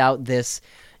round out this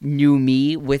new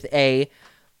me with a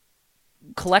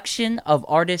collection of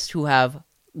artists who have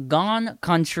gone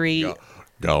country.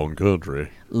 Gone country.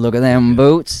 Look at them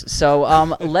boots. So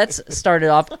let's start it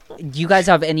off. Do you guys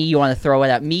have any you want to throw it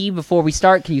at me before we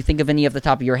start? Can you think of any off the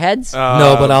top of your heads?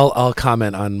 No, but I'll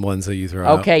comment on ones that you throw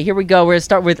out. Okay, here we go. We're gonna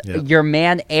start with Yep. your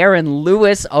man Aaron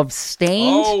Lewis of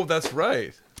Stained. Oh, that's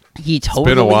right. He It's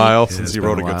totally been a while Yeah, since it's he been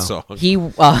wrote a a good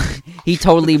while. song. He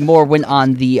totally more went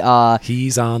on the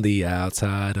He's on the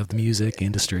outside of the music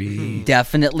industry.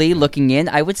 definitely looking in.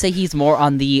 I would say he's more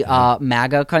on the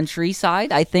MAGA country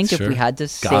side. I think if Sure. we had to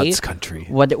say God's country.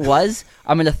 what it was,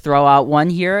 I'm gonna throw out one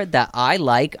here that I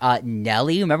like.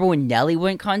 Nelly. Remember when Nelly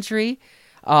went country?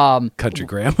 Country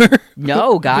grammar.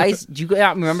 No, guys, do you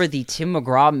not remember the Tim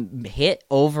McGraw hit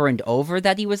 "Over and Over"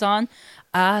 that he was on?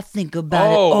 I think about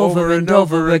it over and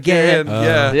over again.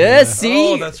 Yeah. Yeah,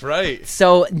 see? Oh, that's right.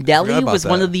 So Nelly about was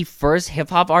one that. of the first hip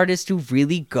hop artists to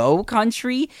really go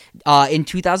country. In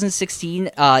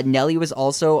 2016, Nelly was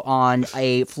also on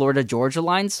a Florida Georgia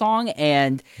Line song,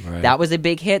 and Right. that was a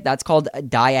big hit. That's called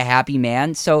 "Die a Happy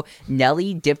Man." So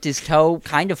Nelly dipped his toe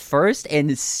kind of first and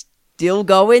is still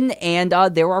going, and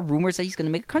there are rumors that he's going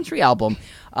to make a country album.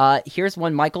 Here's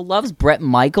one Michael loves. Bret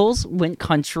Michaels went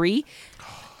country.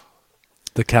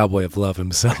 The cowboy of love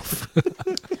himself.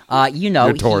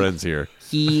 Your Torrens here.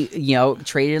 He,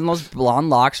 traded in those blonde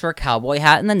locks for a cowboy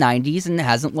hat in the 90s and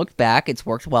hasn't looked back. It's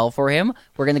worked well for him.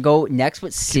 We're going to go next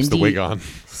with Keeps the wig on.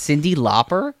 Cyndi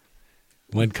Lauper.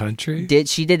 Went country.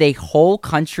 She did a whole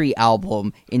country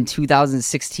album in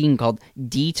 2016 called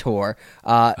Detour.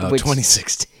 Which,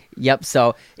 2016. Yep,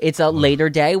 so it's a later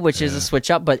day, which is a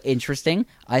switch up, but interesting.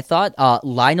 I thought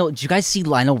Lionel, did you guys see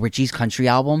Lionel Richie's country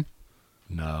album?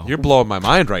 No. You're blowing my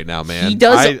mind right now, man. He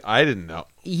does- I didn't know.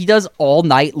 He does All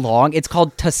Night Long. It's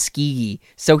called Tuskegee.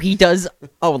 So he does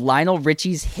Lionel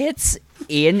Richie's hits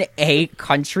in a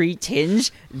country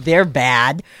tinge. They're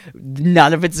bad.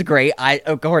 None of it's great.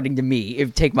 According to me,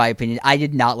 take my opinion. I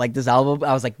did not like this album.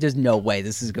 I was like, there's no way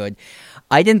this is good.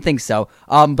 I didn't think so.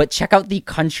 But check out the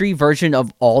country version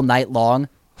of All Night Long.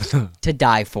 to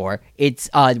die for. It's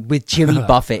with Jimmy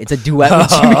Buffett. It's a duet with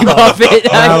Jimmy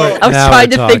Buffett. I was now trying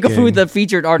we're to think of who talking. the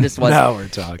featured artist was. Now we're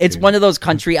talking. It's one of those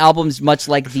country albums, much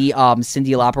like the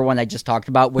Cyndi Lauper one I just talked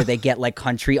about, where they get like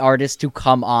country artists to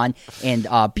come on and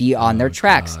be on their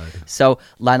tracks. God. So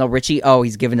Lionel Richie,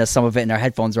 he's giving us some of it in our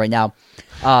headphones right now.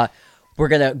 We're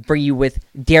gonna bring you with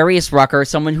Darius Rucker,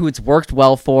 someone who it's worked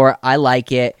well for. I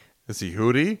like it. Is he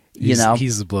Hootie? You know,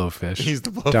 he's the Blowfish. He's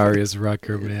the Blowfish. Darius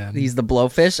Rucker, man. he's the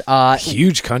Blowfish.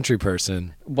 Huge country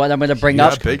person. What I'm gonna bring Yeah,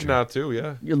 up. big now too.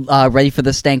 Yeah. Ready for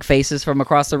the stank faces from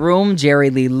across the room? Jerry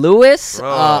Lee Lewis.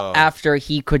 Bro. After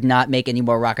he could not make any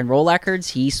more rock and roll records,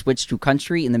 he switched to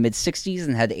country in the mid '60s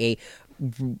and had a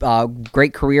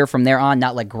great career from there on.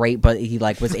 Not like great, but he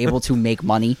like was able to make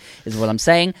money, is what I'm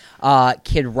saying.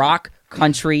 Kid Rock.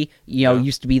 Country,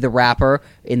 used to be the rapper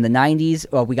in the 90s.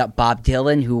 We got Bob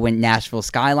Dylan, who went Nashville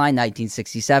Skyline,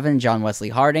 1967. John Wesley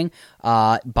Harding.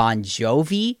 Bon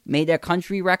Jovi made a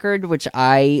country record, which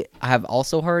I have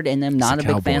also heard and am not a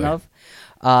big fan cowboy.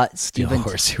 of. Steel Steven,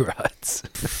 Horsey Ruts.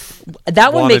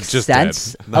 that one Wanted makes just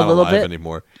sense dead. Not a little alive bit.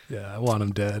 anymore. Yeah, I want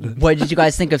him dead. What did you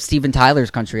guys think of Steven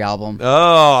Tyler's country album?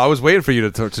 Oh, I was waiting for you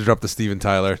to drop the Steven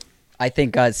Tyler. I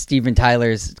think Steven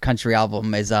Tyler's country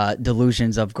album is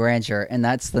Delusions of Grandeur, and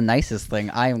that's the nicest thing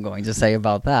I am going to say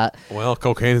about that. Well,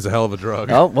 cocaine is a hell of a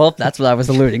drug. Oh, well, that's what I was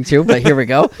alluding to, but here we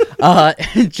go.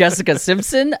 Jessica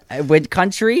Simpson went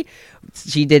country.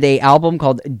 She did a album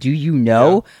called Do You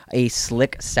Know, a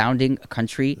slick-sounding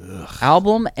country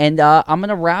album, and I'm going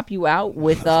to wrap you out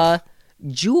with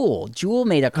Jewel. Jewel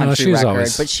made a country she was record,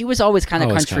 always- but she was always kind of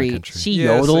always country. kinda country. She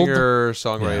Yeah, yodeled singer,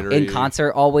 songwriter. in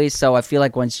concert always, so I feel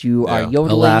like once you are Yeah.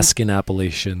 yodeling, Alaskan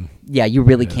Appalachian. yeah, you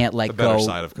really can't like The better go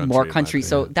side of country, more in my country.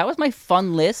 So opinion. that was my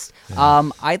fun list.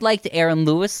 I liked Aaron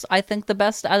Lewis. I think the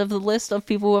best out of the list of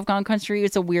people who have gone country.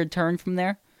 It's a weird turn from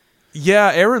there,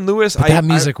 Yeah, Aaron Lewis. But that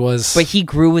music was, but he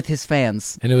grew with his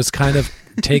fans. and it was kind of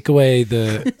take away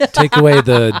the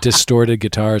distorted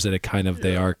guitars that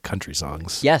they are country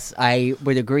songs. Yes, I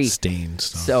would agree. Stained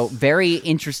stuff. So very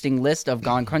interesting list of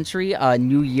gone country.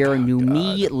 New Year, New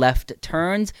Me, Left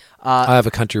Turns. I have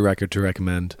a country record to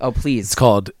recommend. Oh please, It's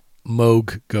called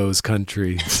Moog Goes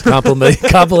Country. It's a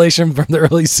compilation from the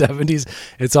early 70s.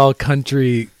 It's all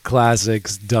country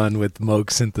classics done with Moog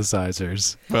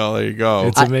synthesizers. Well, there you go.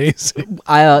 It's amazing.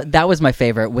 that was my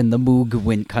favorite when the Moog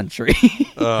went country.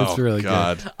 Oh, it's really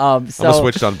God. good. I'm So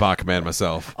switched on Bachman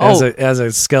myself. As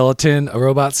a skeleton, a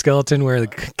robot skeleton wearing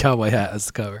the cowboy hat as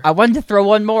the cover. I wanted to throw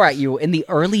one more at you. In the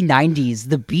early 90s,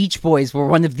 the Beach Boys were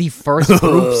one of the first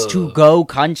groups to go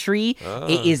country.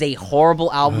 It is a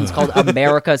horrible album. It's called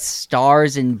America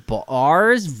Stars and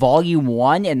Bars, Volume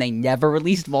 1, and they never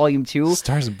released Volume 2.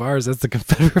 Stars and Bars, that's the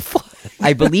Confederate flag.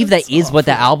 I believe that is what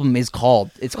the album is called.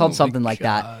 It's called something like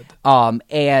that.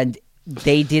 And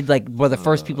they did were the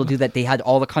first people to do that. They had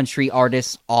all the country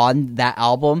artists on that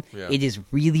album. Yeah. It is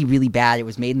really, really bad. It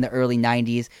was made in the early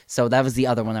 90s. So that was the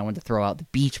other one I wanted to throw out, the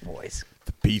Beach Boys.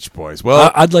 The Beach Boys.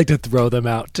 Well, I'd like to throw them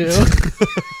out too.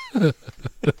 well,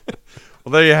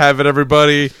 there you have it,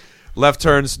 everybody. Left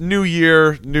Turns, new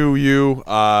year, new you.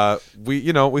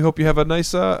 We hope you have a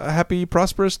nice, happy,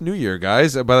 prosperous new year,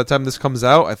 guys. By the time this comes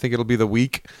out, I think it'll be the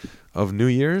week of New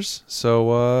Year's.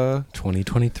 So,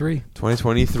 2023.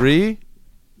 2023,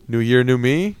 new year, new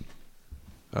me.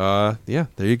 Yeah,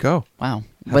 there you go. Wow.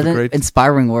 Have What a great-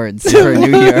 inspiring words for a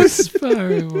new year.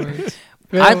 Inspiring words.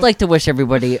 I'd like to wish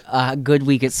everybody a good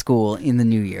week at school in the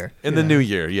new year. In the new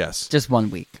year, yes. Just 1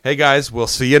 week. Hey, guys, we'll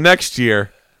see you next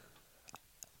year.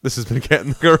 This has been Cat in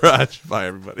the Garage. Bye,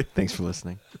 everybody. Thanks for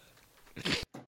listening.